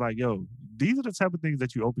families, it's like, yo, these are the type of things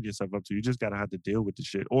that you open yourself up to. You just gotta have to deal with the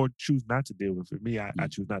shit or choose not to deal with it. Me, I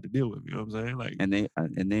choose not to deal with it. You know what I'm saying? Like, and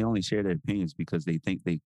they only share their opinions because they think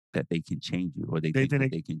that they can change you, or they think that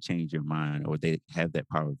they can change your mind, or they have that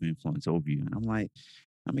power of influence over you. And I'm like,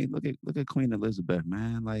 I mean, look at Queen Elizabeth,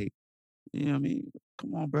 man. Like, you know what I mean?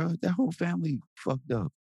 Come on, bro. That whole family fucked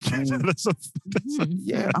up. I mean,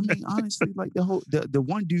 yeah, I mean, honestly, like the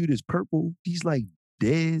one dude is purple. He's like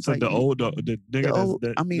dead. So like, the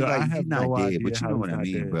nigga I mean, like he's not dead, but you know what I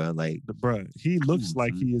mean, dead. bro. Like, he looks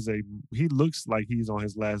like he looks like he's on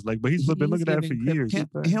his last leg, but he's been looking at it for years. He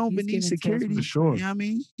don't need security. For sure. You know what I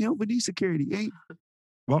mean? He don't need security. Ain't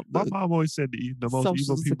my mom always said the most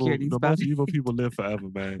evil people live forever,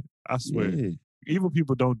 man. I swear. Yeah. Evil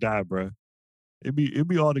people don't die, bro. It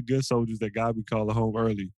be all the good soldiers that God be calling home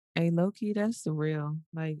early. Hey, low key, that's the real.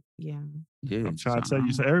 Like, yeah. I'm trying to tell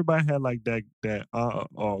you. So everybody had like that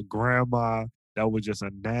grandma that was just a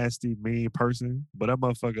nasty, mean person, but that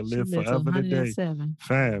motherfucker lived forever today.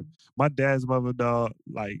 Fam, my dad's mother, dog,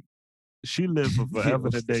 like she lived for forever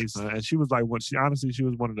today, son. And she was like, she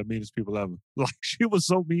was one of the meanest people ever. Like she was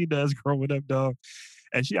so mean to us growing up, dog.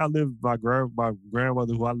 And she outlived my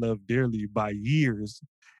grandmother, who I love dearly, by years.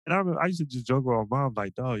 And I remember I used to just joke with my mom,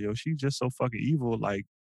 like, dog, yo, she's just so fucking evil. Like,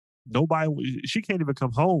 she can't even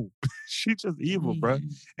come home. She's just evil, bro.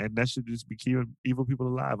 And that should just be keeping evil people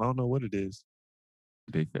alive. I don't know what it is.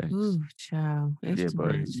 Big facts. Ooh, child. Yeah,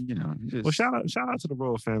 but well, shout out to the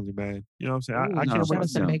royal family, man. You know what I'm saying? I can't wait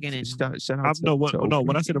to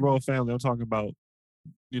when I say the royal family, I'm talking about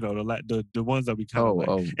the ones that we kind of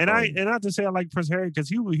like. And not to say I like Prince Harry, because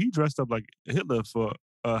he dressed up like Hitler for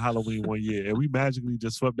Halloween one year, and we magically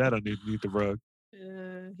just swept that underneath the rug.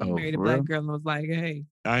 He married a black girl and was like, "Hey,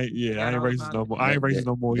 I ain't racist no more. I ain't racist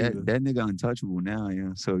no more either." That nigga untouchable now,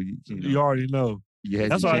 yeah. So you already know. Yeah,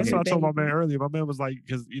 that's why I told my man earlier. My man was like,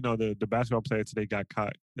 because the basketball player today got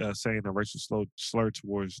caught saying a racial slur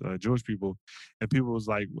towards Jewish people, and people was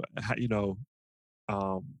like,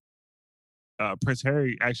 Prince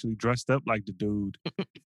Harry actually dressed up like the dude.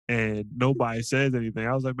 And nobody says anything.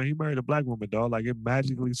 I was like, man, he married a black woman, dog. Like, it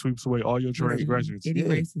magically sweeps away all your transgressions. It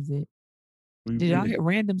erases it. Did y'all hear,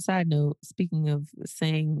 random side note, speaking of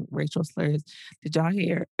saying racial slurs, did y'all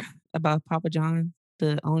hear about Papa John,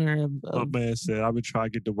 the owner of... My man said, I've been trying to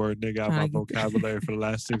get the word nigga out of my vocabulary for the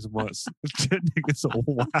last 6 months. That nigga's a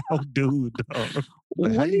wild dude, dog.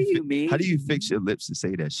 Like, what do you mean? How do you fix your lips to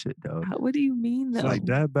say that shit, dog? What do you mean, though? Like,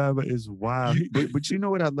 that Baba is wild. But you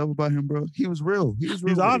know what I love about him, bro? He was real.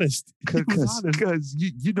 He's honest. Because,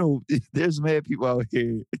 there's mad people out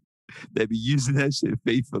here that be using that shit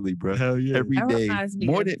faithfully, bro. Hell yeah. Every day.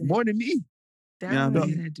 More than me.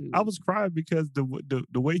 I was crying because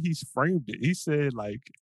the way he's framed it, he said, like,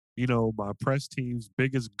 my press team's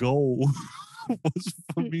biggest goal was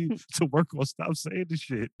for me to work on stop saying the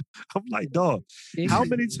shit. I'm like, dog, how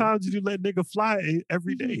many times did you let nigga fly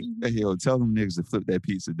every day? Hey, yo, tell them niggas to flip that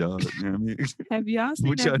pizza, dog. You know what I mean? Have y'all seen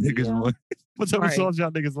what y'all niggas want? What type of sauce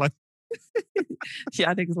y'all niggas like?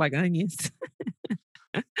 Y'all niggas like onions.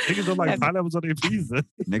 Niggas don't like pineapples on their pizza.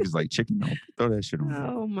 Niggas like chicken. Don't throw that shit on.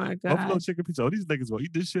 Oh my god. Buffalo chicken pizza. Oh, these niggas will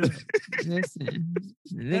eat this shit up. Listen,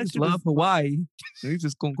 niggas love Hawaii. They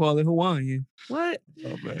just gonna call it Hawaiian. What?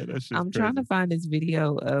 Oh man, that shit's I'm trying to find this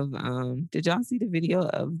video of did y'all see the video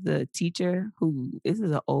of the teacher who, this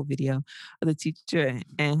is an old video of the teacher,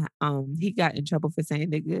 and he got in trouble for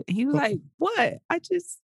saying nigga. He was like, what? I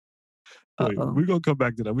just Wait, we're gonna come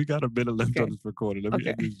back to that. We got a minute left on this recording. Let me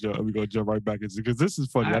end this jump. We're gonna jump right back into, because this is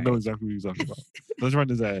funny. All I know right. exactly what you're talking about. Let's run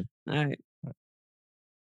this ad. All right.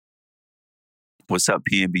 What's up,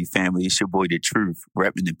 PNB family? It's your boy, The Truth,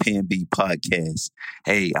 repping the PNB podcast.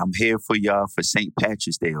 Hey, I'm here for y'all for St.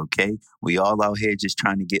 Patrick's Day, okay? We all out here just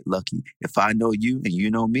trying to get lucky. If I know you and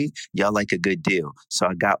you know me, y'all like a good deal. So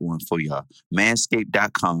I got one for y'all.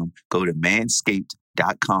 Manscaped.com. Go to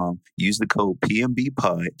Manscaped.com. Use the code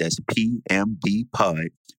PNBPOD, that's PNBPOD,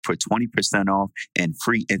 for 20% off and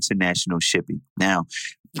free international shipping. Now,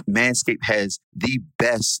 Manscaped has the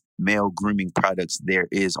best male grooming products there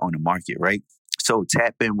is on the market, right? So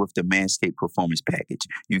tap in with the Manscaped Performance Package.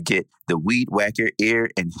 You get the Weed Whacker ear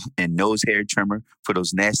and nose hair trimmer for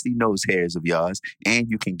those nasty nose hairs of yours, and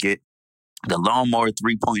you can get the Lawnmower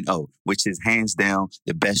 3.0, which is hands down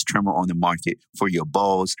the best trimmer on the market for your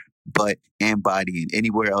balls, butt, and body, and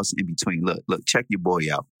anywhere else in between. Look, check your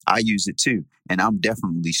boy out. I use it too, and I'm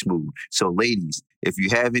definitely smooth. So ladies, if you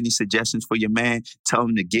have any suggestions for your man, tell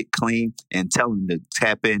him to get clean and tell him to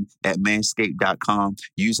tap in at manscaped.com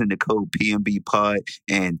using the code PNBPOD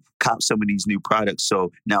and cop some of these new products.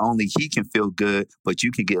 So not only he can feel good, but you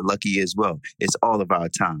can get lucky as well. It's all of our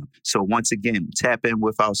time. So once again, tap in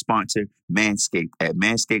with our sponsor, Manscaped, at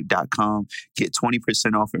manscaped.com. Get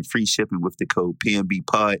 20% off and free shipping with the code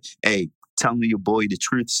PNBPOD. Hey, tell me your boy The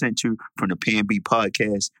Truth sent you from the PNB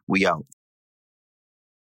podcast. We out.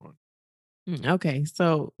 Okay,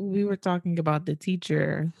 so we were talking about the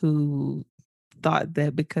teacher who thought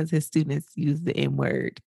that because his students use the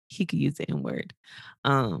N-word, he could use the N-word.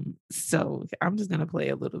 So I'm just gonna play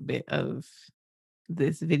a little bit of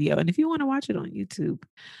this video, and if you want to watch it on YouTube,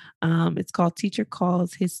 it's called "Teacher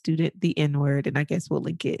Calls His Student the N-word," and I guess we'll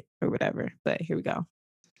link it or whatever. But here we go.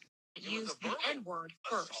 Use the N-word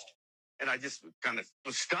first. And I just kind of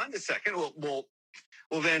was stunned a second. Well,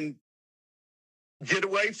 then get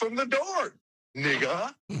away from the door,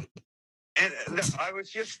 nigga. And I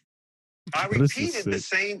repeated the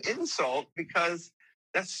same insult because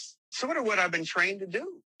that's sort of what I've been trained to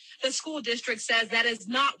do. The school district says that is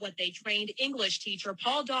not what they trained English teacher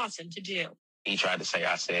Paul Dawson to do. He tried to say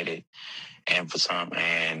I said it, and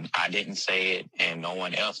I didn't say it, and no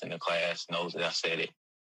one else in the class knows that I said it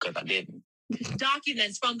because I didn't.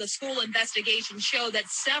 Documents from the school investigation show that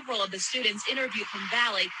several of the students interviewed from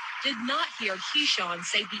Valley did not hear Keyshawn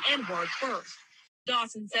say the N-word first.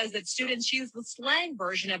 Dawson says that students use the slang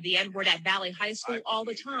version of the N-word at Valley High School all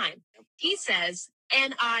the time. He says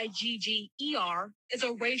Nigger is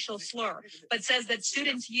a racial slur, but says that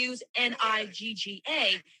students use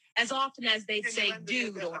Nigga as often as they'd say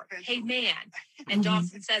dude or hey man. And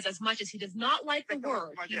Dawson says as much as he does not like the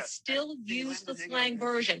word, he still used the slang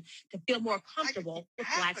version to feel more comfortable with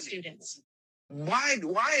Black students. Why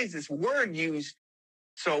is this word used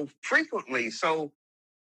so frequently? So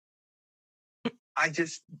I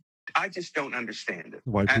just don't understand it.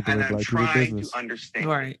 White people and in I'm Black people trying business. to understand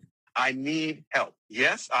Right. it. I need help.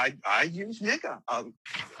 Yes, I use nigga.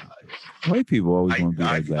 White people always want to be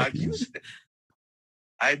like Black I've people. used it.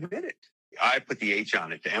 I admit it. I put the H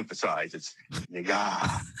on it to emphasize it's nigga.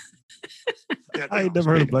 I ain't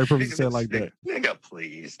never heard a Black person say it like that. Nigga,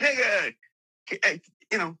 please. Nigga,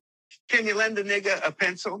 can you lend a nigga a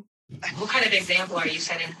pencil? What kind of example are you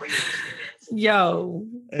setting for your students? Yo.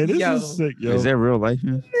 Hey, this is sick, yo. Is that real life,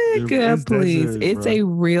 man? Nigga, please. It's a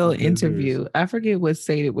real interview. Serious. I forget what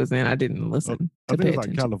state it was in. I didn't listen I to think pay it's like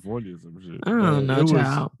attention. California or some shit. I don't know,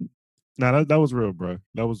 child. Nah, that was real, bro.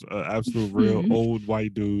 That was an absolute real old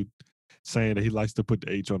white dude saying that he likes to put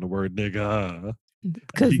the H on the word nigga.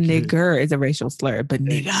 Because nigger is a racial slur, but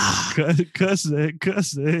nigga. Cuss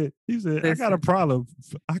it. He said, I got a problem.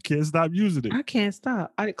 I can't stop using it. I can't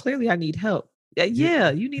stop. Clearly I need help.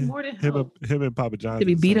 Yeah, you need more than help. Him and Papa John's to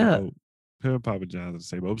be beat up. Him and Papa John's are the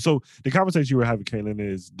same boat. So the conversation you were having, Kaylin,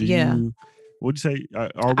 is what'd you say?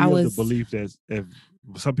 Are we of the belief that if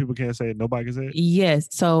some people can't say it, nobody can say it? Yes.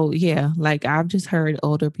 So yeah, like I've just heard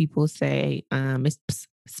older people say, it's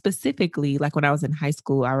specifically like when I was in high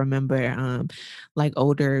school, I remember like a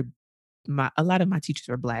lot of my teachers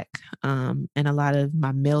were Black. And a lot of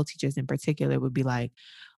my male teachers in particular would be like,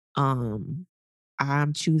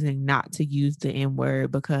 I'm choosing not to use the N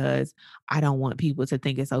word because I don't want people to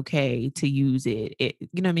think it's okay to use it.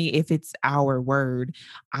 You know what I mean? If it's our word,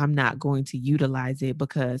 I'm not going to utilize it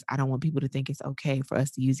because I don't want people to think it's okay for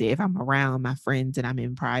us to use it. If I'm around my friends and I'm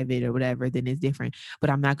in private or whatever, then it's different.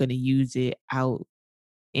 But I'm not going to use it out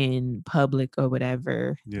in public or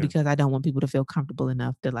whatever because I don't want people to feel comfortable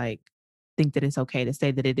enough to like think that it's okay to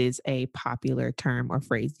say that it is a popular term or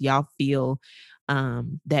phrase. Y'all feel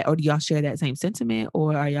that, or do y'all share that same sentiment,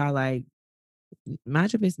 or are y'all like,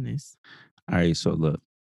 mind your business? All right, so look,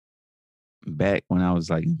 back when I was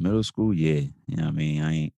like in middle school, yeah, you know what I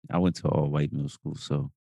mean, I went to all white middle school,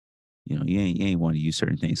 so you know, you ain't want to use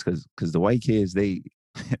certain things because the white kids they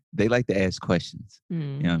like to ask questions. You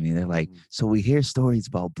know what I mean? They're like, so we hear stories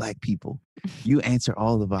about black people. You answer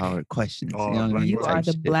all of our questions. You know what I mean? You are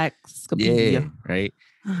the black Yeah, right.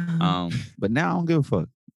 But now I don't give a fuck.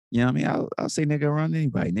 You know what I mean? I'll say nigga around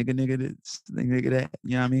anybody. Nigga this, nigga that.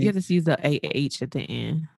 You know what I mean? You have to use the AH at the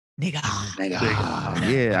end. Nigga.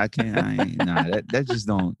 Yeah, I can't. That just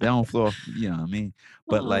don't flow off. You know what I mean?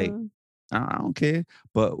 But like, I don't care.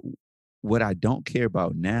 But what I don't care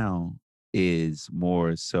about now is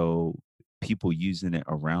more so people using it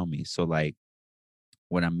around me. So like,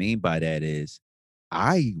 what I mean by that is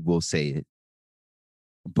I will say it,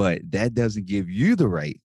 but that doesn't give you the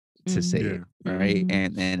right to say it, right?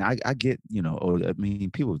 And I get, you know, I mean,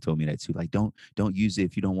 people have told me that too. Like, don't use it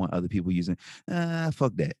if you don't want other people using.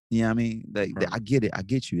 Fuck that. You know what I mean? Like, I get it. I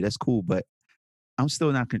get you. That's cool. But I'm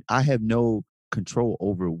still not. I have no control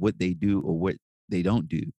over what they do or what they don't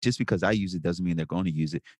do. Just because I use it doesn't mean they're going to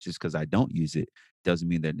use it. Just because I don't use it doesn't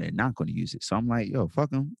mean that they're not going to use it. So I'm like, yo,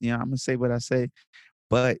 fuck them. You know, I'm gonna say what I say.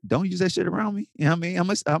 But don't use that shit around me. You know what I mean?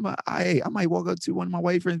 I might walk up to one of my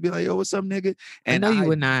white friends and be like, yo, what's up, nigga? And no, you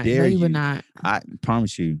would not. Dare you would not. I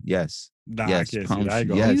promise you, yes. Nah, yes, I can't promise see that.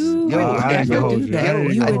 you. Yes. You would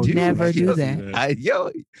never do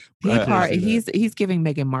that. He's giving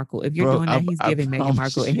Meghan Markle. If you're doing that, he's giving Meghan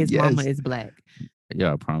Markle, and his mama is black.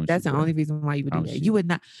 Yeah, I promise. That's you, the only reason why you would do that. You would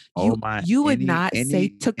not. You would not say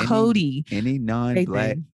to any, Cody any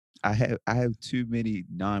non-black. I have too many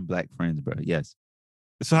non-black friends, bro. Yes.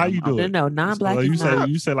 So how you do it? No, non-black. So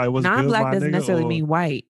you say like what's non-black good, doesn't necessarily mean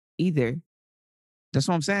white either. That's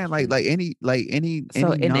what I'm saying. Like any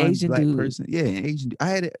so an non-black Asian dude. person. Yeah, an Asian dude. I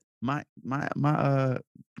had my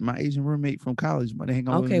Asian roommate from college. But hang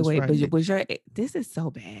on. Okay, wait, but was your this is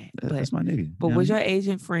so bad. That's my nigga. But was your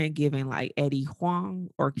Asian friend giving like Eddie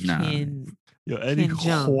Huang or Ken? Yo, Eddie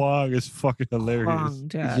Huang is fucking hilarious.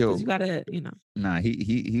 Yo, you gotta, you know. Nah,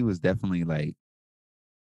 he was definitely like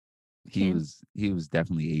he was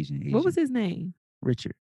definitely Asian. What was his name?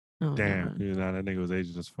 Richard. Oh, damn, that nigga was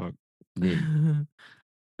Asian as fuck. Yeah.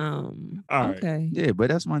 Okay. Yeah, but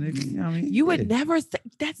that's my nigga. You know what I mean? You would never say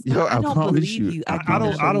that's. Yo, I don't believe you.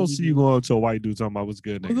 I don't see you going to a white dude talking about what's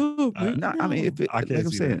good, nigga. No, I mean, like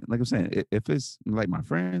I'm saying, if it's like my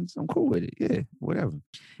friends, I'm cool with it. Yeah, whatever.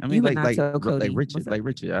 I mean, like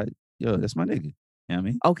Richard. Yo, that's my nigga. You know what I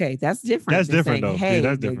mean? Okay, that's different. That's different saying, though. Hey,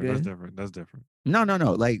 that's different. That's different. No.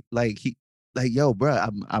 Like he. Like, yo, bro,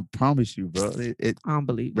 I promise you, bro. I don't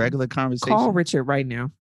believe regular conversation. Call Richard right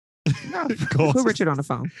now. No, put Richard on the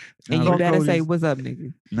phone. And you better say, what's up,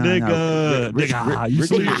 nigga? Nigga.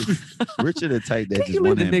 Richard the type that just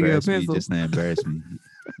want to embarrass me, just to embarrass me.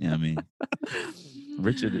 You know what I mean?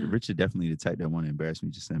 Richard definitely the type that want to embarrass me,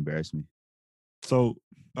 just to embarrass me. So,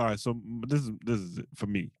 all right, so this is it for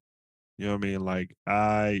me. You know what I mean? Like,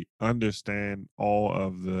 I understand all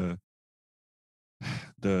of the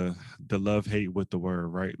love-hate with the word,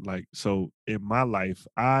 right? Like, so in my life,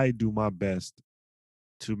 I do my best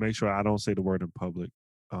to make sure I don't say the word in public,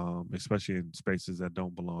 especially in spaces that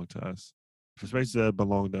don't belong to us. For spaces that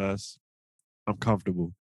belong to us, I'm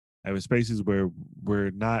comfortable. And in spaces where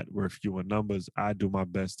we're few in numbers, I do my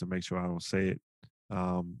best to make sure I don't say it.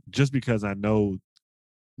 Just because I know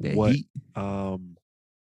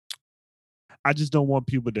I just don't want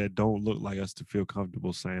people that don't look like us to feel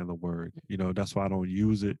comfortable saying the word. You know, that's why I don't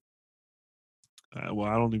use it. Well,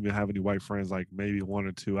 I don't even have any white friends, like maybe one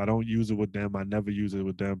or two. I don't use it with them. I never use it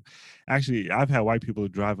with them. Actually, I've had white people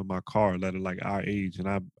drive in my car that are like our age, and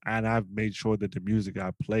I've made sure that the music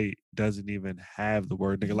I play doesn't even have the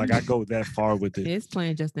word nigga. Like, I go that far with it. It's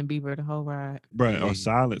playing Justin Bieber the whole ride. Right, or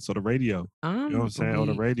silence, or the radio. You know what I'm saying? On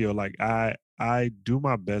the radio. Like, I do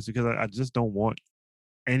my best because I just don't want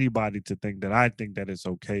anybody to think that I think that it's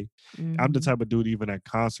okay. I'm the type of dude, even at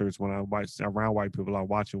concerts, when I'm around white people, I'm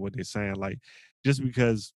watching what they're saying. Like, just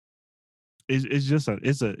because it's just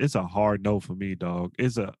a hard no for me, dog.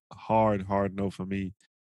 It's a hard no for me.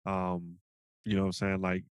 You know what I'm saying?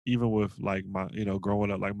 Like, even with like my,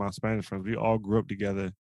 growing up, like my Spanish friends, we all grew up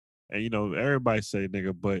together, and everybody say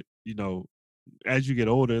nigga, but as you get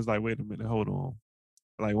older, it's like, wait a minute, hold on.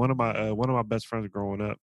 Like one of my best friends growing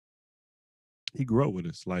up, he grew up with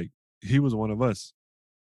us, like he was one of us.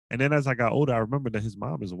 And then as I got older, I remember that his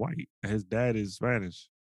mom is white and his dad is Spanish.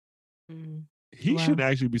 He shouldn't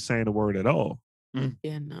actually be saying the word at all.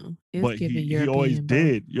 Yeah, no. But he always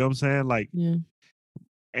did. You know what I'm saying? Like,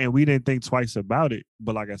 and we didn't think twice about it.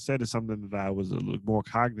 But like I said, it's something that I was a little more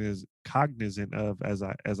cognizant of as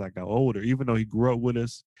I got older. Even though he grew up with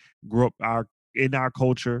us, grew up in our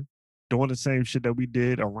culture, doing the same shit that we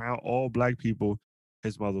did around all black people,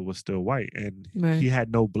 his mother was still white, and he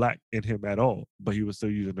had no black in him at all. But he was still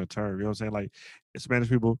using the term. You know what I'm saying? Like Spanish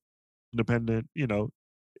people, independent.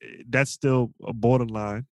 That's still a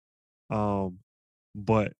borderline.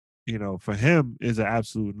 But for him is an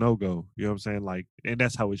absolute no-go. You know what I'm saying? Like, and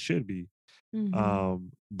that's how it should be.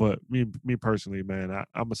 But me personally, man, I'm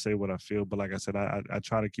gonna say what I feel. But like I said, I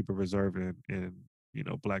try to keep it reserved in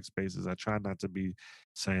black spaces. I try not to be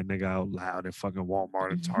saying nigga out loud at fucking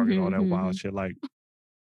Walmart and Target, all that wild shit. Like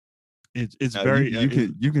it's very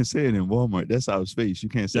you can say it in Walmart. That's our space. You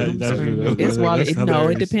can't say it. It's Wally. No,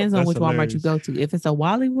 it depends on which Walmart you go to. If it's a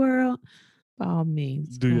Wally World, by all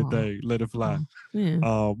means, do your thing, let it fly.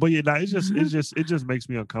 But yeah, it just makes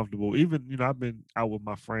me uncomfortable. Even I've been out with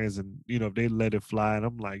my friends, and if they let it fly, and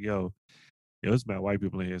I'm like, yo, it's mad white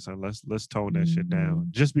people in here, son. Let's tone that shit down.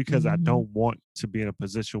 Just because I don't want to be in a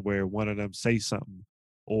position where one of them say something,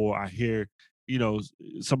 or I hear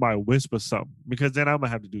somebody whisper something, because then I'm gonna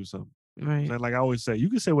have to do something. Right. So like I always say, you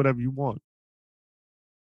can say whatever you want.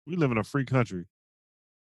 We live in a free country.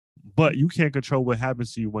 But you can't control what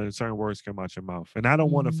happens to you when certain words come out your mouth. And I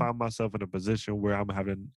don't want to find myself in a position where I'm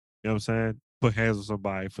having, you know what I'm saying, put hands on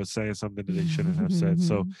somebody for saying something that they shouldn't have said.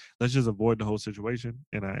 So let's just avoid the whole situation.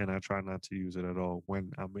 And I try not to use it at all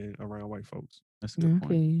when I'm around white folks. That's a good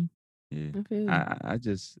point. Yeah. I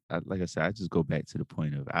just like I said, I just go back to the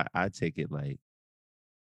point of I take it like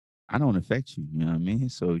I don't affect you, you know what I mean?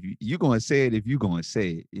 So you're going to say it if you're going to say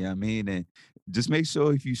it, you know what I mean? And just make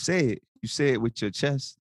sure if you say it with your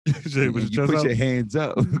chest. You put your hands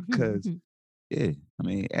up, because I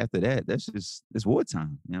mean, after that, it's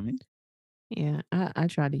wartime, you know what I mean? Yeah, I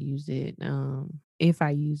try to use it. If I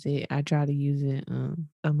use it, I try to use it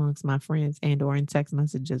amongst my friends and or in text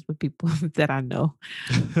messages with people that I know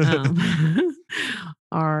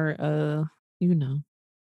are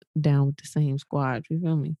down with the same squad. You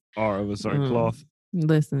feel me? Or of a certain cloth.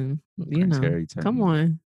 Listen, come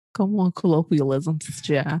on, colloquialisms,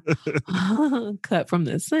 yeah, cut from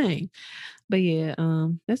the same. But yeah,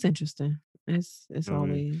 that's interesting. It's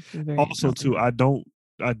always very also too. I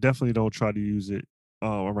definitely don't try to use it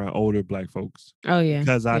around older black folks. Oh yeah,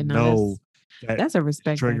 because I know that's a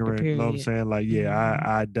respect triggering. Factor, period. You know what I'm saying? Like,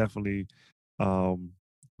 I definitely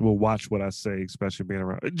will watch what I say, especially being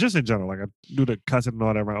around, just in general. Like I do the cussing and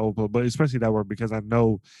all that around old people, but especially that word, because I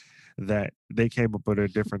know that they came up at a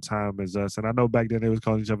different time as us. And I know back then they was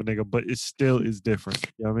calling each other nigga, but it still is different.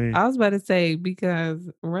 You know what I mean? I was about to say, because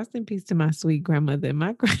rest in peace to my sweet grandmother.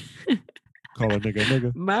 Call her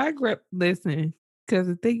nigga. Listen, because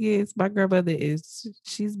the thing is, my grandmother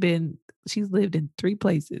she's lived in 3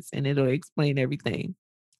 places, and it'll explain everything.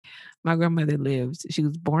 My grandmother she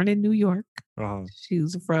was born in New York. She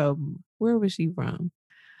was from, where was she from?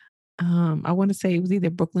 I want to say it was either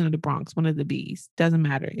Brooklyn or the Bronx, one of the B's. Doesn't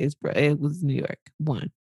matter. It was New York. 1.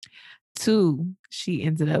 2, she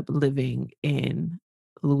ended up living in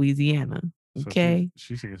Louisiana. Okay.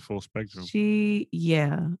 So she's full spectrum.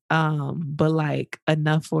 But like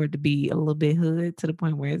enough for it to be a little bit hood, to the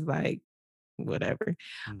point where it's like, whatever.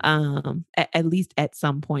 At least at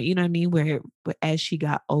some point, you know what I mean? Where as she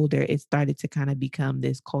got older, it started to kind of become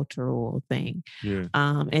this cultural thing. Yeah.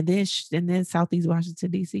 And then Southeast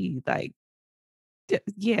Washington, D.C., like,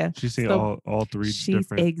 yeah. She's seen all 3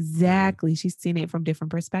 different. Exactly. She's seen it from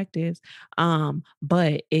different perspectives.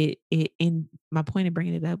 But in my point of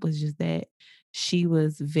bringing it up was just that she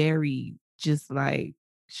was very just like,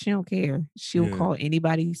 she don't care. She'll call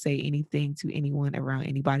anybody, say anything to anyone around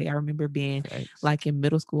anybody. I remember being like in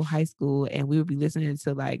middle school, high school, and we would be listening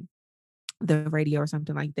to like the radio or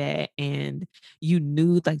something like that, and you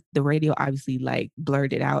knew like the radio obviously like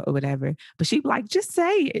blurred it out or whatever, but she'd be like, just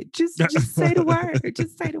say it, just say the word,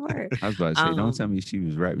 just say the word. I was about to say, don't tell me she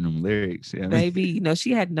was rapping them lyrics. You know baby,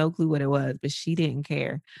 she had no clue what it was, but she didn't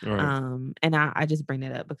care. Right. And I just bring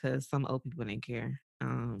that up because some old people didn't care.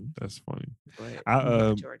 That's funny. But the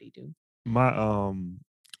majority do.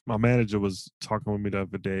 My manager was talking with me the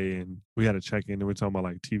other day, and we had a check-in, and we were talking about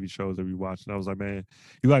like TV shows that we watched. And I was like, man,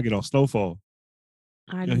 you gotta get on Snowfall.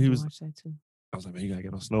 I know, need he to was. watch that too. I was like, man, you gotta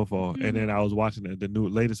get on Snowfall. And then I was watching the new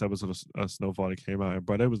latest episode of Snowfall that came out, and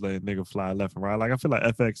bro, they was letting nigga fly left and right. Like I feel like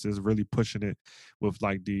FX is really pushing it with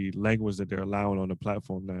like the language that they're allowing on the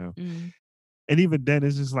platform now. And even then,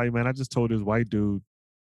 it's just like, man, I just told this white dude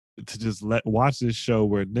to just watch this show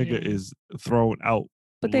where nigga is thrown out.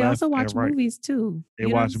 But they left also watch and right. movies too. They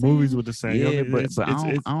watch movies with the same. Yeah, you know what I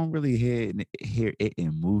mean? but I don't really hear it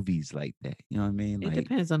in movies like that. You know what I mean? It Like,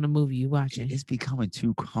 depends on the movie you watching. it's becoming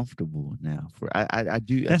too comfortable now. For I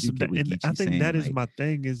do That's get what and I Geechi's think saying, that is like, my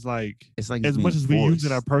thing. Is like it's like as much as we use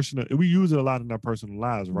it forced. we use it a lot in our personal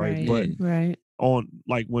lives, right? But right. on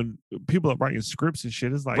like when people are writing scripts and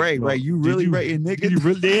shit, it's like right. You really writing, nigga? Did you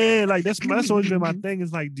really? Yeah, like that's always been my thing.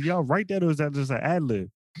 Is like, do y'all write that or is that just an ad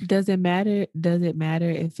lib? Does it matter? Does it matter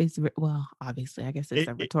if it's well? Obviously, I guess it's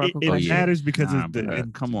a rhetorical question. It matters because it's the.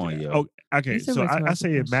 Come on, yo. Oh, okay. So I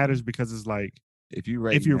say it matters because it's like if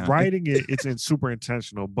you're writing it, it's super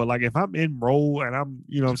intentional. But like if I'm in role and I'm,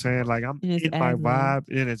 you know what I'm saying, like I'm in my vibe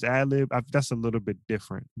and it's ad lib, that's a little bit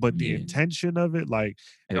different. But the intention of it, like,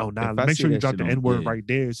 make sure you drop the N word right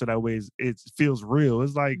there, so that way it feels real.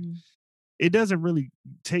 It's like it doesn't really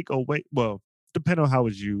take away. Well, depending on how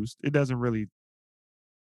it's used, it doesn't really.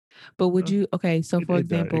 But would you so for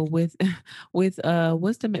example, with what's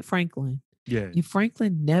the Franklin? Yeah.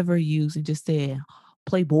 Franklin never used and just said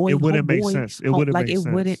Playboy. It wouldn't make sense. It wouldn't make sense.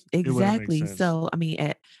 Wouldn't exactly. It wouldn't make sense. So I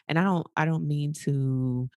mean, and I don't mean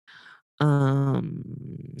to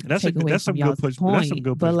that's take away from y'all's point, that's some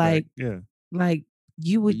good but like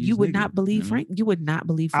you would not believe Frank. You would not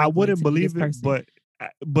believe Franklin. I wouldn't believe it,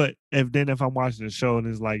 but if I'm watching the show and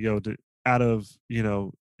it's like, yo, out of, you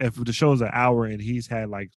know, if the show's an hour and he's had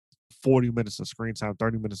like 40 minutes of screen time,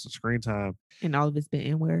 30 minutes of screen time, and all of it's been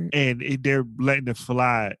N-word, and they're letting it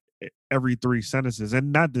fly every 3 sentences,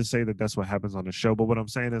 and not to say that that's what happens on the show, but what I'm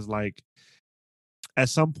saying is like at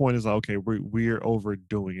some point it's like, okay, we're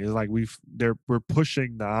overdoing it. It's like we're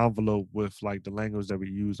pushing the envelope with like the language that we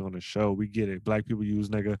use on the show. We get it. Black people use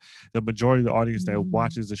nigga. The majority of the audience that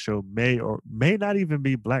watches the show may or may not even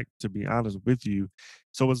be black, to be honest with you.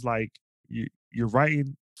 So it's like you're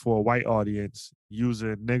writing for a white audience,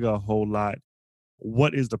 using nigga a whole lot.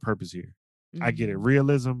 What is the purpose here? I get it,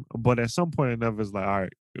 realism, but at some point enough is like, all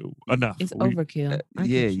right, enough. It's overkill.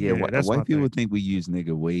 White people think we use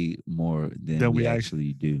nigga way more than we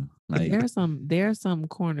actually do. Like there are some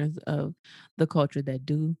corners of the culture that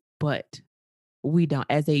do, but we don't.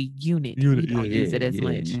 As a unit, we don't use it as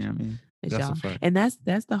much. Yeah, I mean, that's a fact. And that's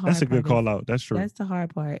the hard. That's a good call out. That's true. That's the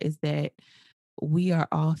hard part, is that we are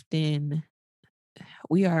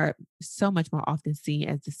so much more often seen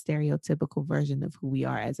as the stereotypical version of who we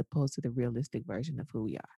are, as opposed to the realistic version of who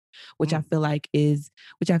we are, which I feel like is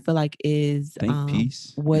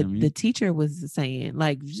what the teacher was saying.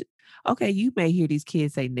 Like, okay, you may hear these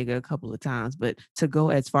kids say nigga a couple of times, but to go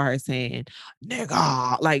as far as saying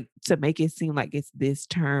nigga, like to make it seem like it's this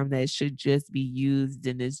term that should just be used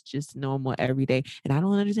and it's just normal every day. And I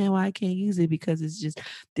don't understand why I can't use it, because it's just,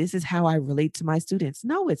 this is how I relate to my students.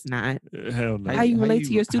 No, it's not. Hell no. How you relate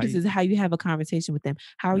to your students is how you have a conversation with them.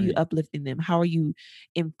 How are you uplifting them? How are you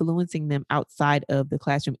influencing them outside of the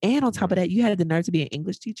classroom? And on top of that, you had the nerve to be an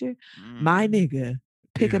English teacher. My nigga,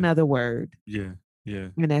 pick another word. Yeah.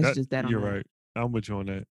 And that's just that. You're right. I'm with you on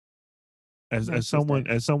that. As someone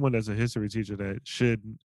that's a history teacher that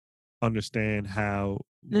should understand how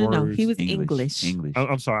words. No, he was English.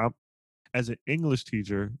 I'm sorry. As an English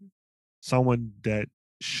teacher, someone that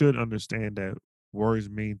should understand that words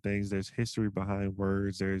mean things. There's history behind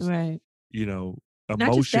words. There's you know, emotions.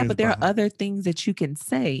 Not just that, but there are other things that you can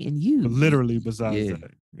say and use. Literally besides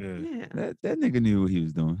that. Yeah. That nigga knew what he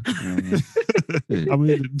was doing. I mean,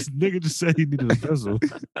 the nigga just said he needed a vessel.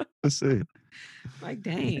 That's it. Like,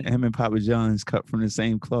 dang. Him and Papa John's cut from the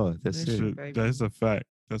same cloth. That's it. That's a fact.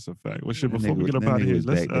 That's a fact. Well, shit, before we get up out of here,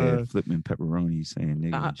 let's flipping pepperoni, saying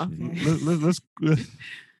nigga. Okay. Let's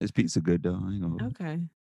this pizza good though. I ain't gonna. Okay.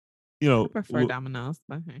 You know, I prefer Domino's.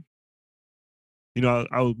 Okay. You know,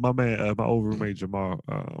 I was my man, my old roommate Jamal.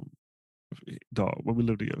 Dog, when we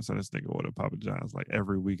lived together, so this nigga ordered Papa John's like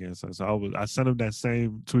every weekend. So I sent him that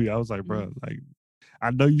same tweet. I was like, bro, like,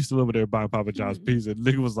 I know you still over there buying Papa John's pizza.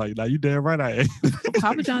 Nigga was like, nah, you damn right I am.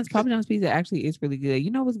 Papa John's pizza actually is really good. You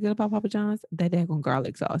know what's good about Papa John's? That daggone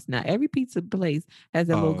garlic sauce. Now, every pizza place has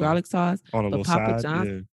that little garlic sauce. On a little Papa side,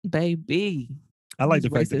 John's, baby. I like the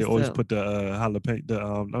fact that they always put the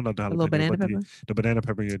jalapeno, not the jalapeno, banana pepper? The banana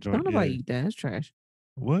pepper in your joint. Don't nobody eat that. That's trash.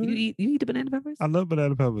 What? You eat the banana peppers? I love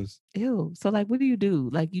banana peppers. Ew. So like, what do?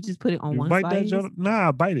 Like, you just put it on one bite slice? That joint? Nah,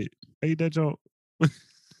 I bite it. I eat that joint.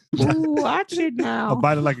 Ooh, watch it now. I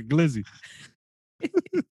bite it like a glizzy.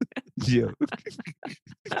 Yeah.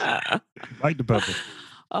 Bite the pepper.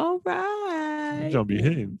 All right. Don't be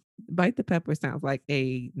hitting. Bite the Pepper sounds like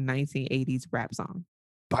a 1980s rap song.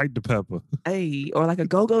 Bite the pepper. Hey, or like a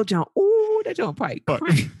go-go jump. Ooh, that jump probably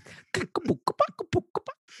crank.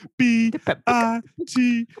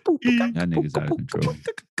 B-I-T-E. Y'all niggas out of control.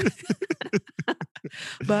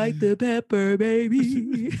 Bite the pepper,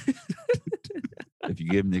 baby. If you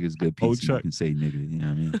give niggas good pizza, you can say nigga. You know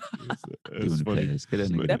what I mean? Give him the pass. Get that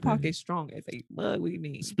nigga That the pass. pocket's strong as a mug. What do you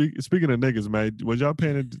mean? Speaking of niggas, man, was y'all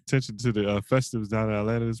paying attention to the festives down in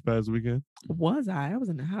Atlanta this past weekend? Was I? I was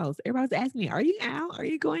in the house. Everybody was asking me, "Are you out? Are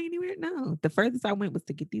you going anywhere?" No. The furthest I went was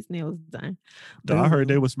to get these nails done. I heard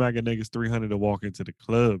they were smacking niggas $300 to walk into the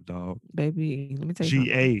club, dog. Baby, let me tell you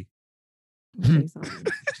GA. something.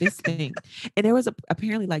 This thing. And there was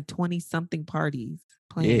apparently like 20 something parties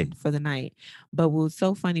planned for the night. But what was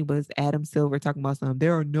so funny was Adam Silver talking about something.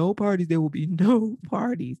 There are no parties. There will be no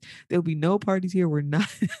parties. There will be no parties here. We're not.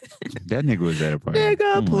 That nigga was at a party.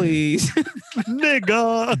 Nigga, please.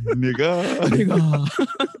 Nigga. Nigga.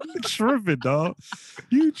 You tripping, dog.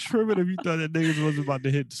 You tripping if you thought that niggas wasn't about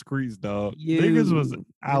to hit the streets, dog. Niggas was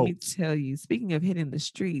out. Let me tell you, speaking of hitting the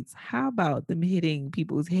streets, how about them hitting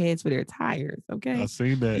people's heads for their tires? Okay. I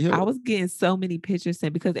seen that. I was getting so many pictures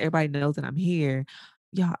sent because everybody knows that I'm here.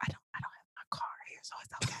 Y'all, I don't have my car here, so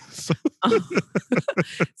it's okay.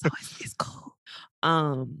 So it's cool.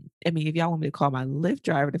 I mean, if y'all want me to call my Lyft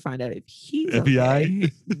driver to find out if he's FBI.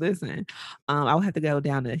 Okay, listen, I would have to go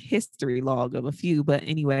down the history log of a few. But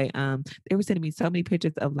anyway, they were sending me so many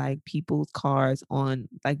pictures of like people's cars on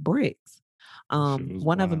like bricks.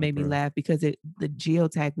 One of them made me laugh because the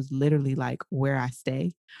geotag was literally like where I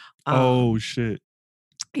stay. Oh shit.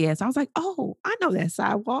 Yeah, so I was like, oh, I know that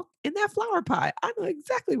sidewalk in that flower pot. I know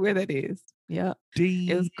exactly where that is. Yeah.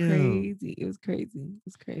 It was crazy. It was crazy.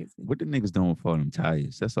 What the niggas doing with all them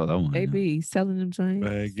tires? That's all I want. They be selling them joints.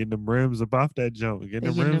 Man, getting them rims up off that jump.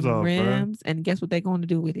 Getting them rims off, rims, bro. And guess what they're going to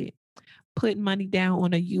do with it? Putting money down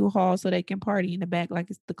on a U-Haul so they can party in the back like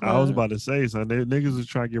it's the club. I was about to say, son, niggas was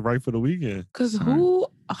trying to get right for the weekend. Because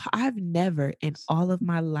I've never in all of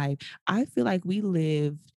my life, I feel like we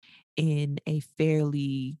lived in a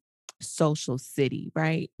fairly social city,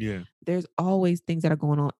 right? Yeah. There's always things that are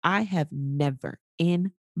going on. I have never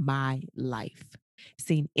in my life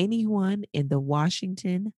seen anyone in the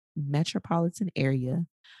Washington metropolitan area,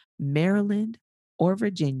 Maryland or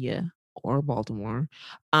Virginia or Baltimore,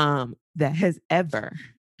 that has ever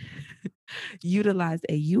utilized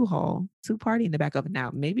a U-Haul to party in the back of it. Now,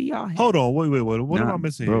 maybe y'all have. Hold on, wait. What am I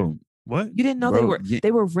missing here? What? You didn't know they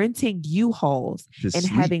were renting U-Hauls and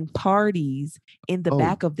having parties in the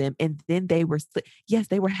back of them, and then they were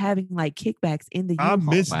having like kickbacks in the U-Haul. I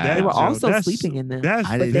missed that. They were also sleeping in them.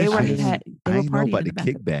 I didn't know about the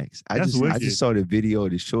the kickbacks. I just saw the video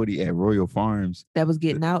of the shorty at Royal Farms that was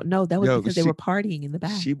getting out. No, that was because they were partying in the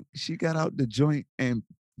back. She got out the joint and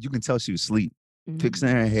you can tell she was asleep, fixing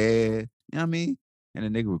her hair. You know what I mean? And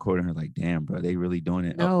the nigga recording her like, damn, bro, they really doing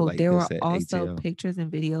it. No, like there were also pictures and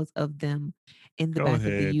videos of them in the back of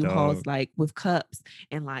the U-Hauls, like with cups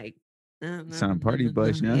and like. Some party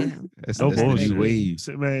bus, yeah. That's no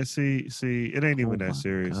bullshit. Man, see, it ain't even that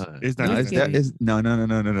serious. God. It's not.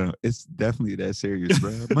 No. It's definitely that serious,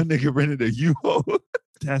 bro. My nigga rented a U-Haul.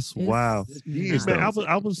 That's wild. Genius, man,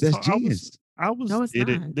 that's genius. I was. No, it's not.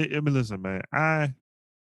 I mean, listen, man. I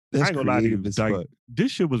ain't gonna lie to you. Like,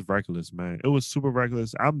 this shit was reckless, man. It was super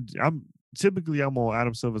reckless. I'm typically on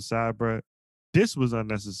Adam Silver's side, bro. This was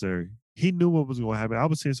unnecessary. He knew what was gonna happen. I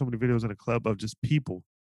was seeing so many videos in the club of just people,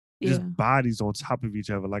 just bodies on top of each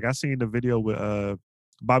other. Like I seen the video with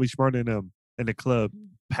Bobby Shmurda and them in the club,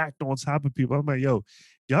 packed on top of people. I'm like, yo,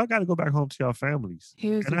 y'all got to go back home to y'all families.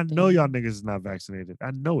 And I know y'all niggas is not vaccinated.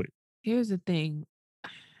 I know it. Here's the thing,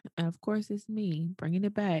 and of course it's me bringing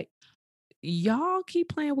it back. Y'all keep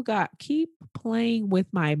playing with God. Keep playing with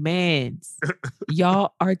my mans.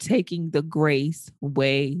 Y'all are taking the grace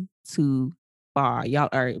way too far. Y'all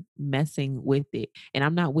are messing with it. And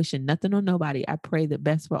I'm not wishing nothing on nobody. I pray the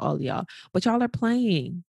best for all of y'all. But y'all are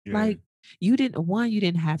playing. Yeah. Like, you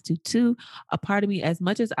didn't have to. Two, a part of me, as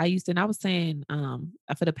much as I used to, and I was saying,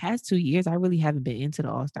 for the past 2 years, I really haven't been into the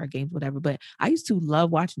All-Star games, whatever, but I used to love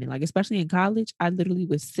watching it. Like, especially in college, I literally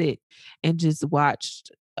would sit and just watch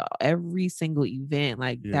every single event.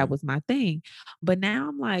 Like, that was my thing. But now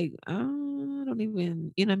I'm like, I don't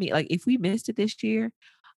even, you know what I mean? Like, if we missed it this year,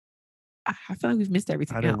 I feel like we've missed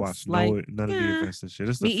everything I didn't else. watch none of the events and shit.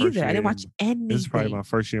 This is me the first either. I year. didn't watch anything. This is probably my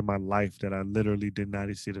first year in my life that I literally did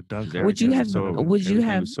not see the dunk. Would you have? Would you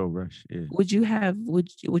have? Was so rushed. Yeah. Would you have?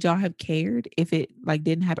 Would y'all have cared if it like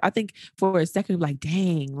didn't happen? I think for a second, like,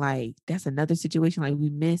 dang, like that's another situation like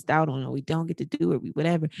we missed out on, or we don't get to do it, we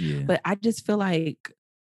whatever. Yeah. But I just feel like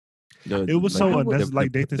it was so unnecessary.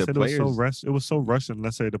 Like Nathan said, it was so rushed. It was so rushed, and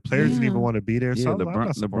let's say the players didn't even want to be there. Yeah, so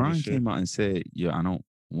LeBron came out and said, "Yeah, I don't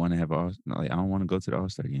want to have I don't want to go to the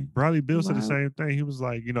All-Star game." Bradley Beal said the same thing. He was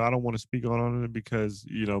like, I don't want to speak on it because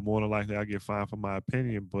more than likely I get fined for my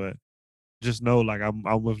opinion, but just know, like, I'm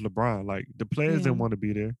with LeBron. Like, the players didn't want to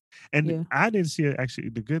be there, and I didn't see it. Actually,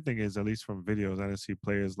 the good thing is, at least from videos, I didn't see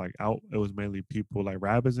players like out. It was mainly people like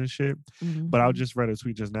rappers and shit. But I just read a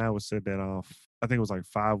tweet just now. It said that I think it was like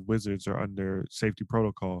 5 Wizards are under safety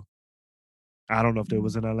protocol. I don't know if they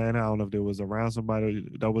was in Atlanta. I don't know if they was around somebody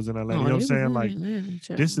that was in Atlanta. You know what I'm saying? Like,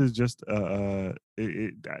 this is just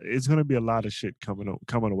it's gonna be a lot of shit coming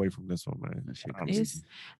away from this one, man.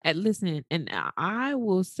 Listen, and I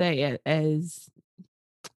will say as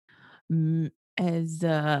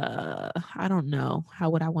I don't know how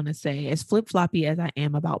would I want to say, as flip floppy as I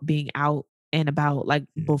am about being out and about, like,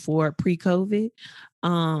 before pre-COVID,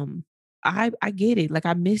 I get it. Like,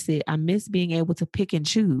 I miss it. I miss being able to pick and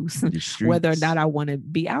choose whether or not I want to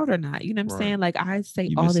be out or not. You know what I'm saying? Like, I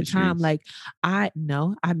say all the time, like, I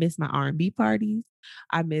miss my R&B parties.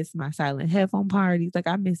 I miss my silent headphone parties. Like,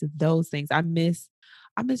 I miss those things. I miss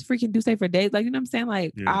freaking Duce for days. Like, you know what I'm saying?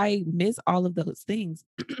 Like, I miss all of those things.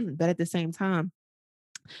 But at the same time,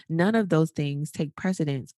 none of those things take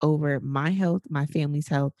precedence over my health, my family's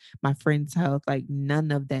health, my friends' health. Like,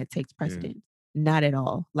 none of that takes precedence. Not at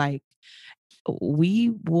all. Like,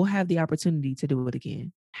 we will have the opportunity to do it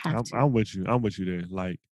again. I'm with you. I'm with you there.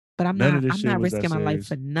 Like, but I'm not risking my life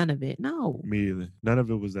for none of it. No. Me either. None of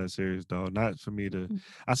it was that serious, though. Not for me to.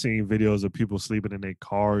 I seen videos of people sleeping in their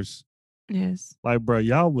cars. Yes. Like, bro,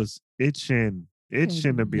 y'all was itching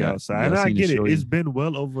to be outside. And I get it. It's been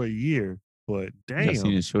well over a year, but damn. I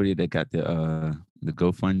seen a shorty that got the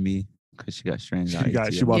GoFundMe because she got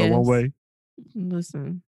stranded. She bought a one-way.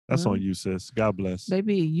 Listen. That's on you, sis. God bless.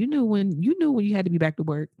 Baby, you knew when you had to be back to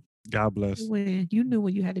work. God bless. You knew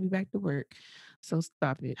when you had to be back to work. So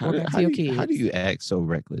stop it. How do you act so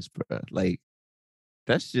reckless, bro? Like,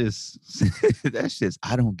 that's just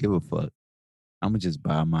I don't give a fuck. I'm gonna just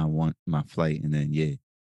buy my flight and then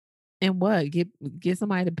And what? Get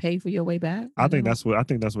somebody to pay for your way back? I think that's what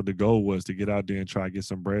the goal was, to get out there and try to get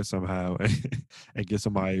some bread somehow and get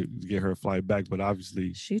somebody to get her flight back. But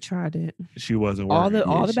obviously she tried it. She wasn't working.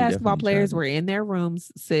 All the basketball players were in their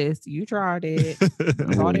rooms, sis. You tried it.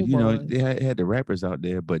 Well, they had the rappers out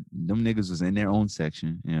there, but them niggas was in their own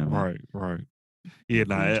section. Right. Yeah,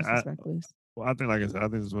 I think, like I said, I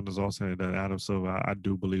think this one is all saying that Adam Silver, I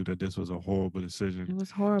do believe that this was a horrible decision. It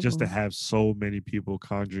was horrible. Just to have so many people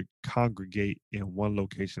congregate in one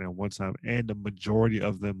location at one time, and the majority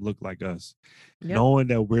of them look like us. Yep. Knowing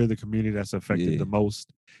that we're the community that's affected the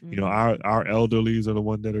most. Our elderlies are the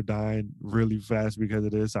ones that are dying really fast because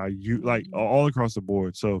of this. Our youth, like all across the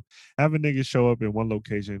board. So having niggas show up in one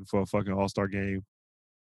location for a fucking All-Star game.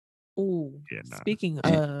 Ooh, speaking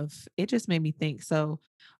of, it just made me think. So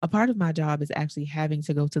a part of my job is actually having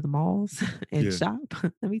to go to the malls and shop.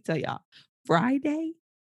 Let me tell y'all, Friday,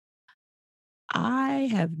 I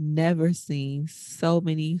have never seen so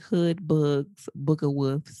many hood bugs, booger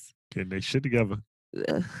wolves. Getting their shit together.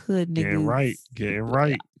 Hood niggas. Getting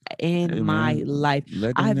right. In my life.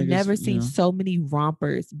 I've never seen so many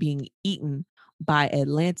rompers being eaten by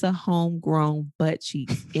Atlanta homegrown butt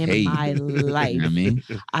cheeks in my life.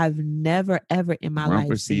 I've never, ever in my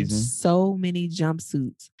life seen so many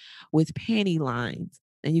jumpsuits with panty lines.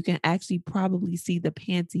 And you can actually probably see the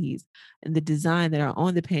panties and the design that are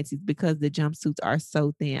on the panties because the jumpsuits are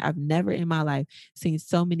so thin. I've never in my life seen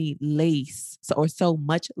so many lace or so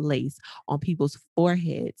much lace on people's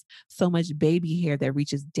foreheds, so much baby hair that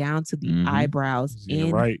reaches down to the eyebrows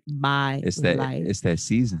my life. It's that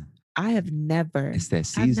season. I have never. It's that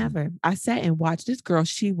season. I sat and watched this girl.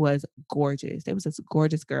 She was gorgeous. It was this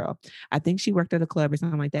gorgeous girl. I think she worked at a club or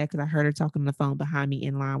something like that because I heard her talking on the phone behind me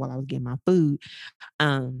in line while I was getting my food.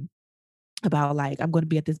 About like, I'm going to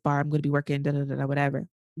be at this bar. I'm going to be working, whatever.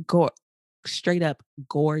 Straight up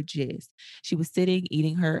gorgeous. She was sitting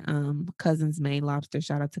eating her cousin's Maine lobster.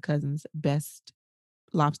 Shout out to Cousins. Best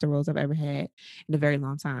lobster rolls I've ever had in a very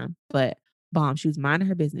long time. But bomb. She was minding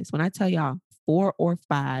her business. When I tell y'all, 4 or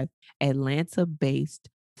 5 Atlanta-based,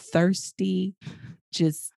 thirsty,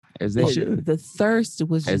 just as they should. The thirst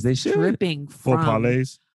was just dripping from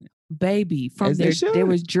parlays. Baby, from they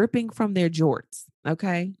was dripping from their jorts.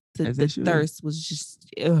 Okay, The thirst was just,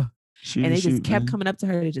 ugh. And they just kept coming up to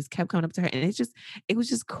her. They just kept coming up to her. And it was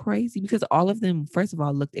just crazy because all of them, first of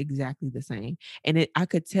all, looked exactly the same. And I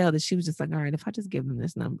could tell that she was just like, all right, if I just give them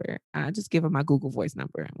this number, I just give her my Google Voice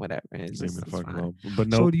number and whatever. And it's just fine. But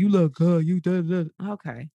no. So do you look good? You did.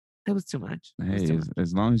 Okay. It was too much. Hey,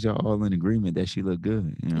 as long as y'all all in agreement that she looked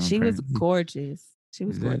good. You know, she was gorgeous. She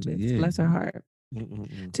was gorgeous. Yeah. Bless her heart.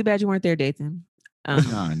 Too bad you weren't there, Dathan. No.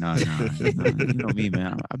 You know me,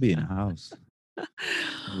 man. I'll be in the house.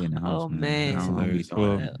 Oh man.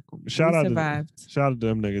 Well, shout out to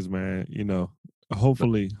them niggas, man. You know,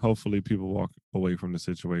 hopefully people walk away from the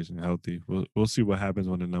situation healthy. We'll see what happens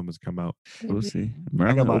when the numbers come out. We'll see.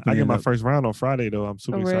 I get my first round on Friday though. I'm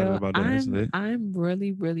super excited about that. I'm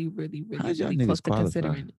really close to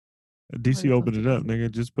considering it. DC opened it up, nigga.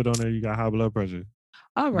 Just put on there you got high blood pressure.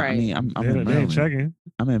 All right. I mean, I'm in Maryland. Checking.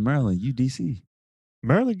 I'm in Maryland. You DC.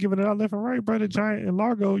 Maryland giving it out left and right, brother. Giant and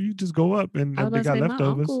Largo, you just go up and they got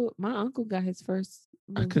leftovers. My uncle got his first.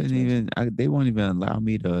 I couldn't even. They won't even allow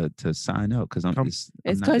me to sign up because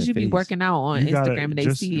it's because you be working out on Instagram and they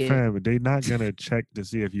see it. They're not gonna check to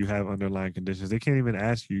see if you have underlying conditions. They can't even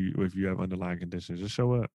ask you if you have underlying conditions. Just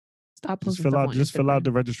show up. Stop posting. Just fill out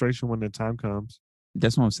the registration when the time comes.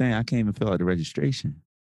 That's what I'm saying. I can't even fill out the registration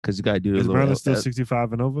because you got to do the little. Is Maryland still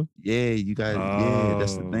 65 and over? Yeah, you got. Yeah,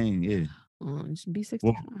 that's the thing. Yeah. It should be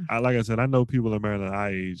 65. Well, like I said, I know people in Maryland our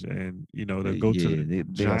age, and you know they go to the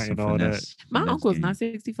Giant and all that. My uncle's not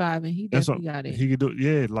 65, and he definitely got it. He could do.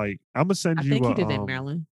 Yeah, like I'm gonna send you. I think he did it in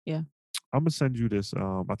Maryland. Yeah. I'm gonna send you this.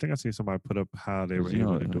 I think I seen somebody put up how they were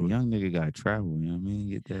able to do it. Young nigga got to travel. You know what I mean?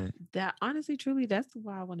 Get that. That honestly, truly, that's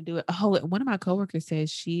why I want to do it. Oh, one of my coworkers says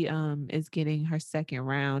she is getting her second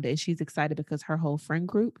round, and she's excited because her whole friend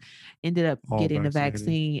group ended up getting the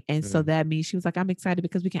vaccine, and so that means she was like, "I'm excited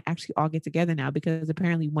because we can actually all get together now." Because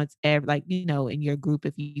apparently, once in your group,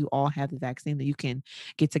 if you all have the vaccine, that you can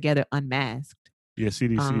get together unmasked. Yeah,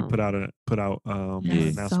 CDC put out an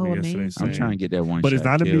announcement yesterday saying, I'm trying to get that one, but it's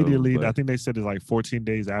not immediately. I think they said it's like 14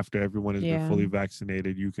 days after everyone has been fully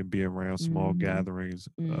vaccinated. You can be around small gatherings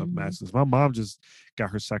of masses. My mom just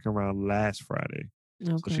got her second round last Friday,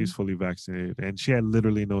 so she's fully vaccinated, and she had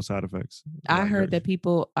literally no side effects. I heard that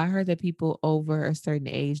people over a certain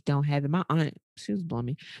age don't have it. My aunt, she was blowing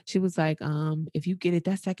me. She was like, if you get it,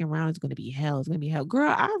 that second round is going to be hell. It's going to be hell. Girl,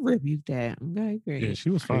 I rebuked that. Okay, period. Yeah, she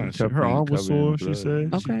was fine. Her arm was sore, she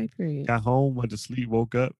said. Okay, period. Got home, went to sleep,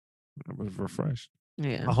 woke up, and was refreshed.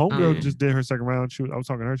 Yeah. My homegirl just did her second round. I was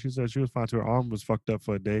talking to her. She said she was fine too. Her arm was fucked up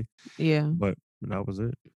for a day. Yeah. But that was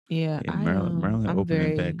it. Yeah, Maryland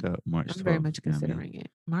opening back up March 12th. I'm very much considering it.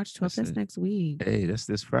 March 12th, that's next week. Hey, that's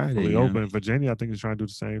this Friday. Fully open. Virginia, I think, is trying to do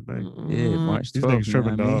the same thing. Yeah, March 12th. These niggas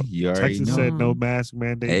tripping, dog. Texas said no mask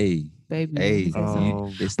mandate. Hey, baby.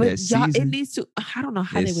 It's but that season. Y'all, it needs to. I don't know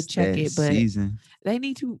how they would check it, but they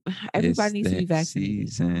need to. Everybody needs to be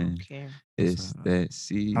vaccinated. I don't care. It's that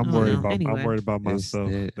season. I'm worried about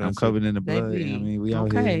myself. I'm covered in the blood. I mean, we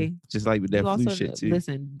out here just like with that flu shit too.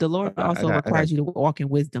 Listen, the Lord also requires you to walk in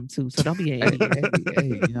wisdom too. So don't be an idiot. Hey,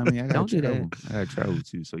 you know what I mean? Don't do that. I got travel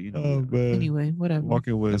too, so you know. Anyway, whatever. Walk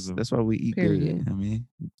in wisdom. That's why we eat good. I mean,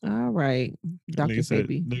 all right, Dr.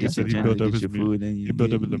 Baby. Nigga said he built up his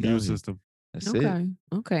immune system. That's it.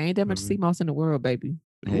 Okay. Ain't that much CMOS in the world, baby.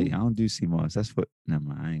 Hey, I don't do CMOS. That's what. Never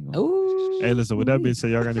mind. I ain't gonna. Ooh. Hey, listen. With that being said,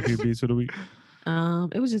 y'all got any PBs for the week?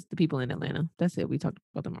 It was just the people in Atlanta. That's it. We talked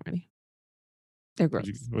about them already. They're gross.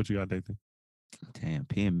 What you got, Dathan? Damn,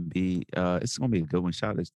 PNB. It's gonna be a good one.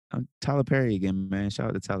 Shout out to Tyler Perry again, man. Shout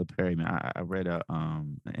out to Tyler Perry, man. I read an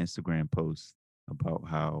Instagram post about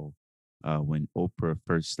how when Oprah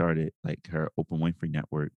first started, like her Oprah Winfrey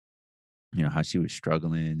Network, you know, how she was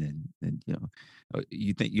struggling and you know,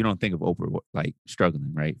 you don't think of Oprah like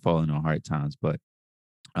struggling, right? Falling on hard times, but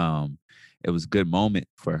it was a good moment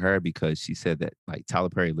for her because she said that like Tyler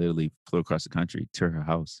Perry literally flew across the country to her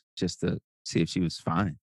house just to see if she was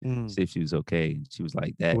fine, see if she was okay. And she was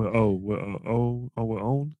like that. With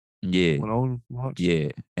OWN? Yeah. With OWN launch? Yeah.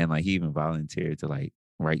 And like he even volunteered to like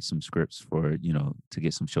write some scripts for, you know, to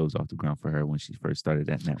get some shows off the ground for her when she first started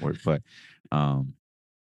that network. But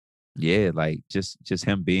yeah, like just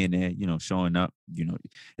him being there, you know, showing up, you know,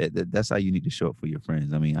 that's how you need to show up for your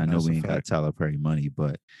friends. I mean, I know we ain't got Tyler Perry money,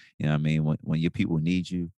 but you know what I mean, when your people need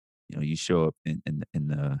you, you know, you show up in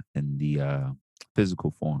the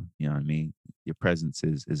physical form, you know what I mean? Your presence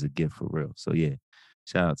is a gift for real. So yeah,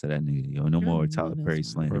 shout out to that nigga. Yo, no more Tyler Perry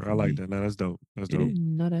slander. I like that. No, that's dope. That's dope.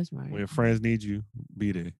 No, that's right. When your friends need you,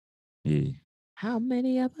 be there. Yeah. How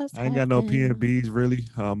many of us? I ain't got no PNBs really.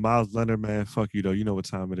 Miles Leonard, man, fuck you though. You know what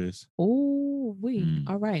time it is. Oh,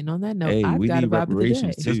 All right. And on that note, Hey, I've we got a need vibe of the day.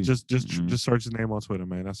 reparations too. Just search his name on Twitter,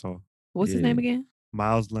 man. That's all. What's his name again?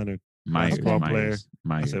 Miles Leonard, basketball player.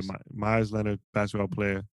 I said Miles Leonard, basketball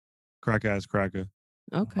player, crack ass cracker.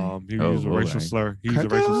 Okay. He used a racial slur. He used a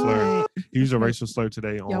racial slur. He used a racial slur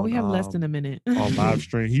today on. Yeah, we have less than a minute on live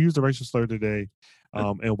stream. He used a racial slur today,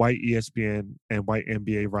 and white ESPN and white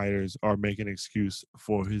NBA writers are making an excuse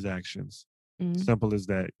for his actions. Simple as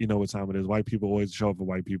that. You know what time it is. White people always show up for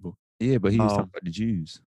white people. Yeah, but he was talking about the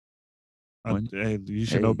Jews. Hey, you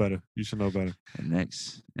should know better. You should know better.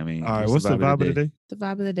 Next, I mean, all right. What's the vibe of the day? The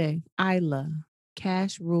vibe of the day. Isla.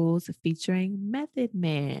 Cash Rules featuring Method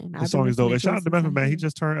Man. The song is dope. And shout out to Method Man. He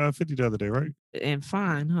just turned 50 the other day, right? And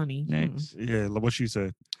fine, honey. Next. Yeah, what she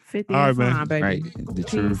said. 50 all right, fine, man. baby. Right. The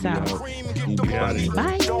truth.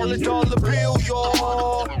 Bye. Dollar bill,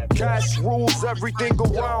 y'all. Cash rules everything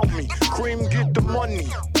around me. Cream get the money.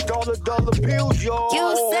 Dollar bill, y'all.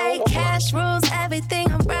 You say cash rules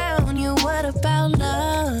everything around you. What about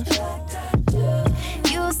love?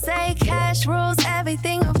 You say cash rules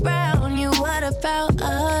everything around you. What about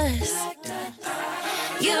us?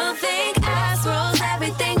 You think ass rules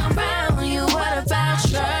everything around you. What about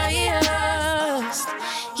trust?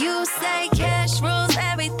 You say cash rules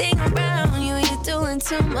everything around you. You're doing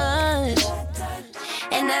too much.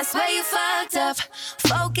 And that's where you fucked up.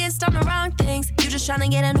 Focused on the wrong things. You just trying to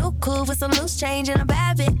get a new coupe with some loose change and a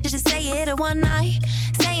bad bitch. Just say it in one night.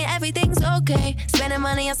 Saying everything's okay. Spending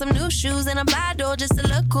money on some new shoes and a bad door just to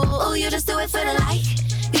look cool. Oh, you just do it for the like.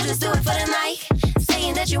 You just do it for the night.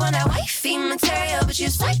 Saying that you want that wifey material, but you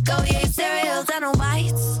psycho, yeah, cereal down on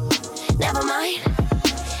whites. Never mind.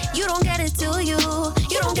 You don't get it, do you?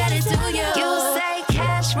 You don't get it, do you? You say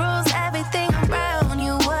cash rules everything around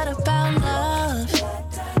you. What about love?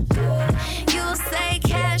 You say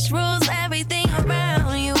cash rules everything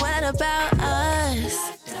around you. What about us?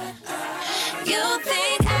 You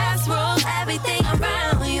think ass rules everything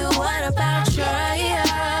around you. What about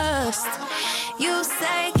trust? You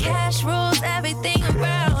say cash rules everything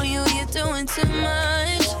around you. You're doing too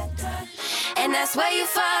much. And that's where you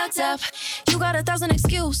fucked up. You got 1,000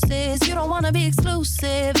 excuses. You don't wanna be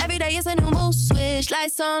exclusive. Every day is a new mood switch.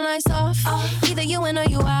 Lights on, lights off. Either you in or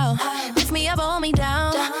you out. Lift me up or hold me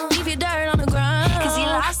down. Leave your dirt on the ground. Cause you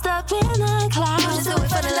lost up in the clouds. You just do it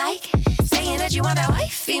for the like. Saying that you want that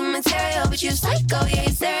wifey material, but you psycho, yeah,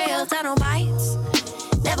 you cereal down on bites.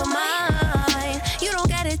 Never mind. You don't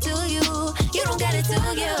get it, do you? You don't get it, do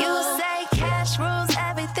you? You say cash rules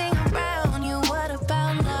everything around you. What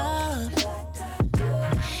about love?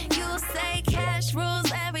 You say cash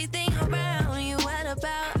rules everything around you. What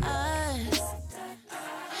about us?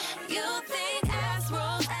 You think ass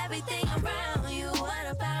rules everything around you. What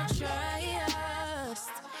about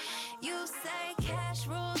trust? You say cash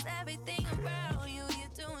rules everything around you.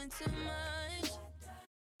 You're doing too much.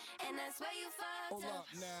 And that's where you fucked up. Hold up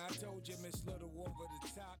now, I told you Miss Little over the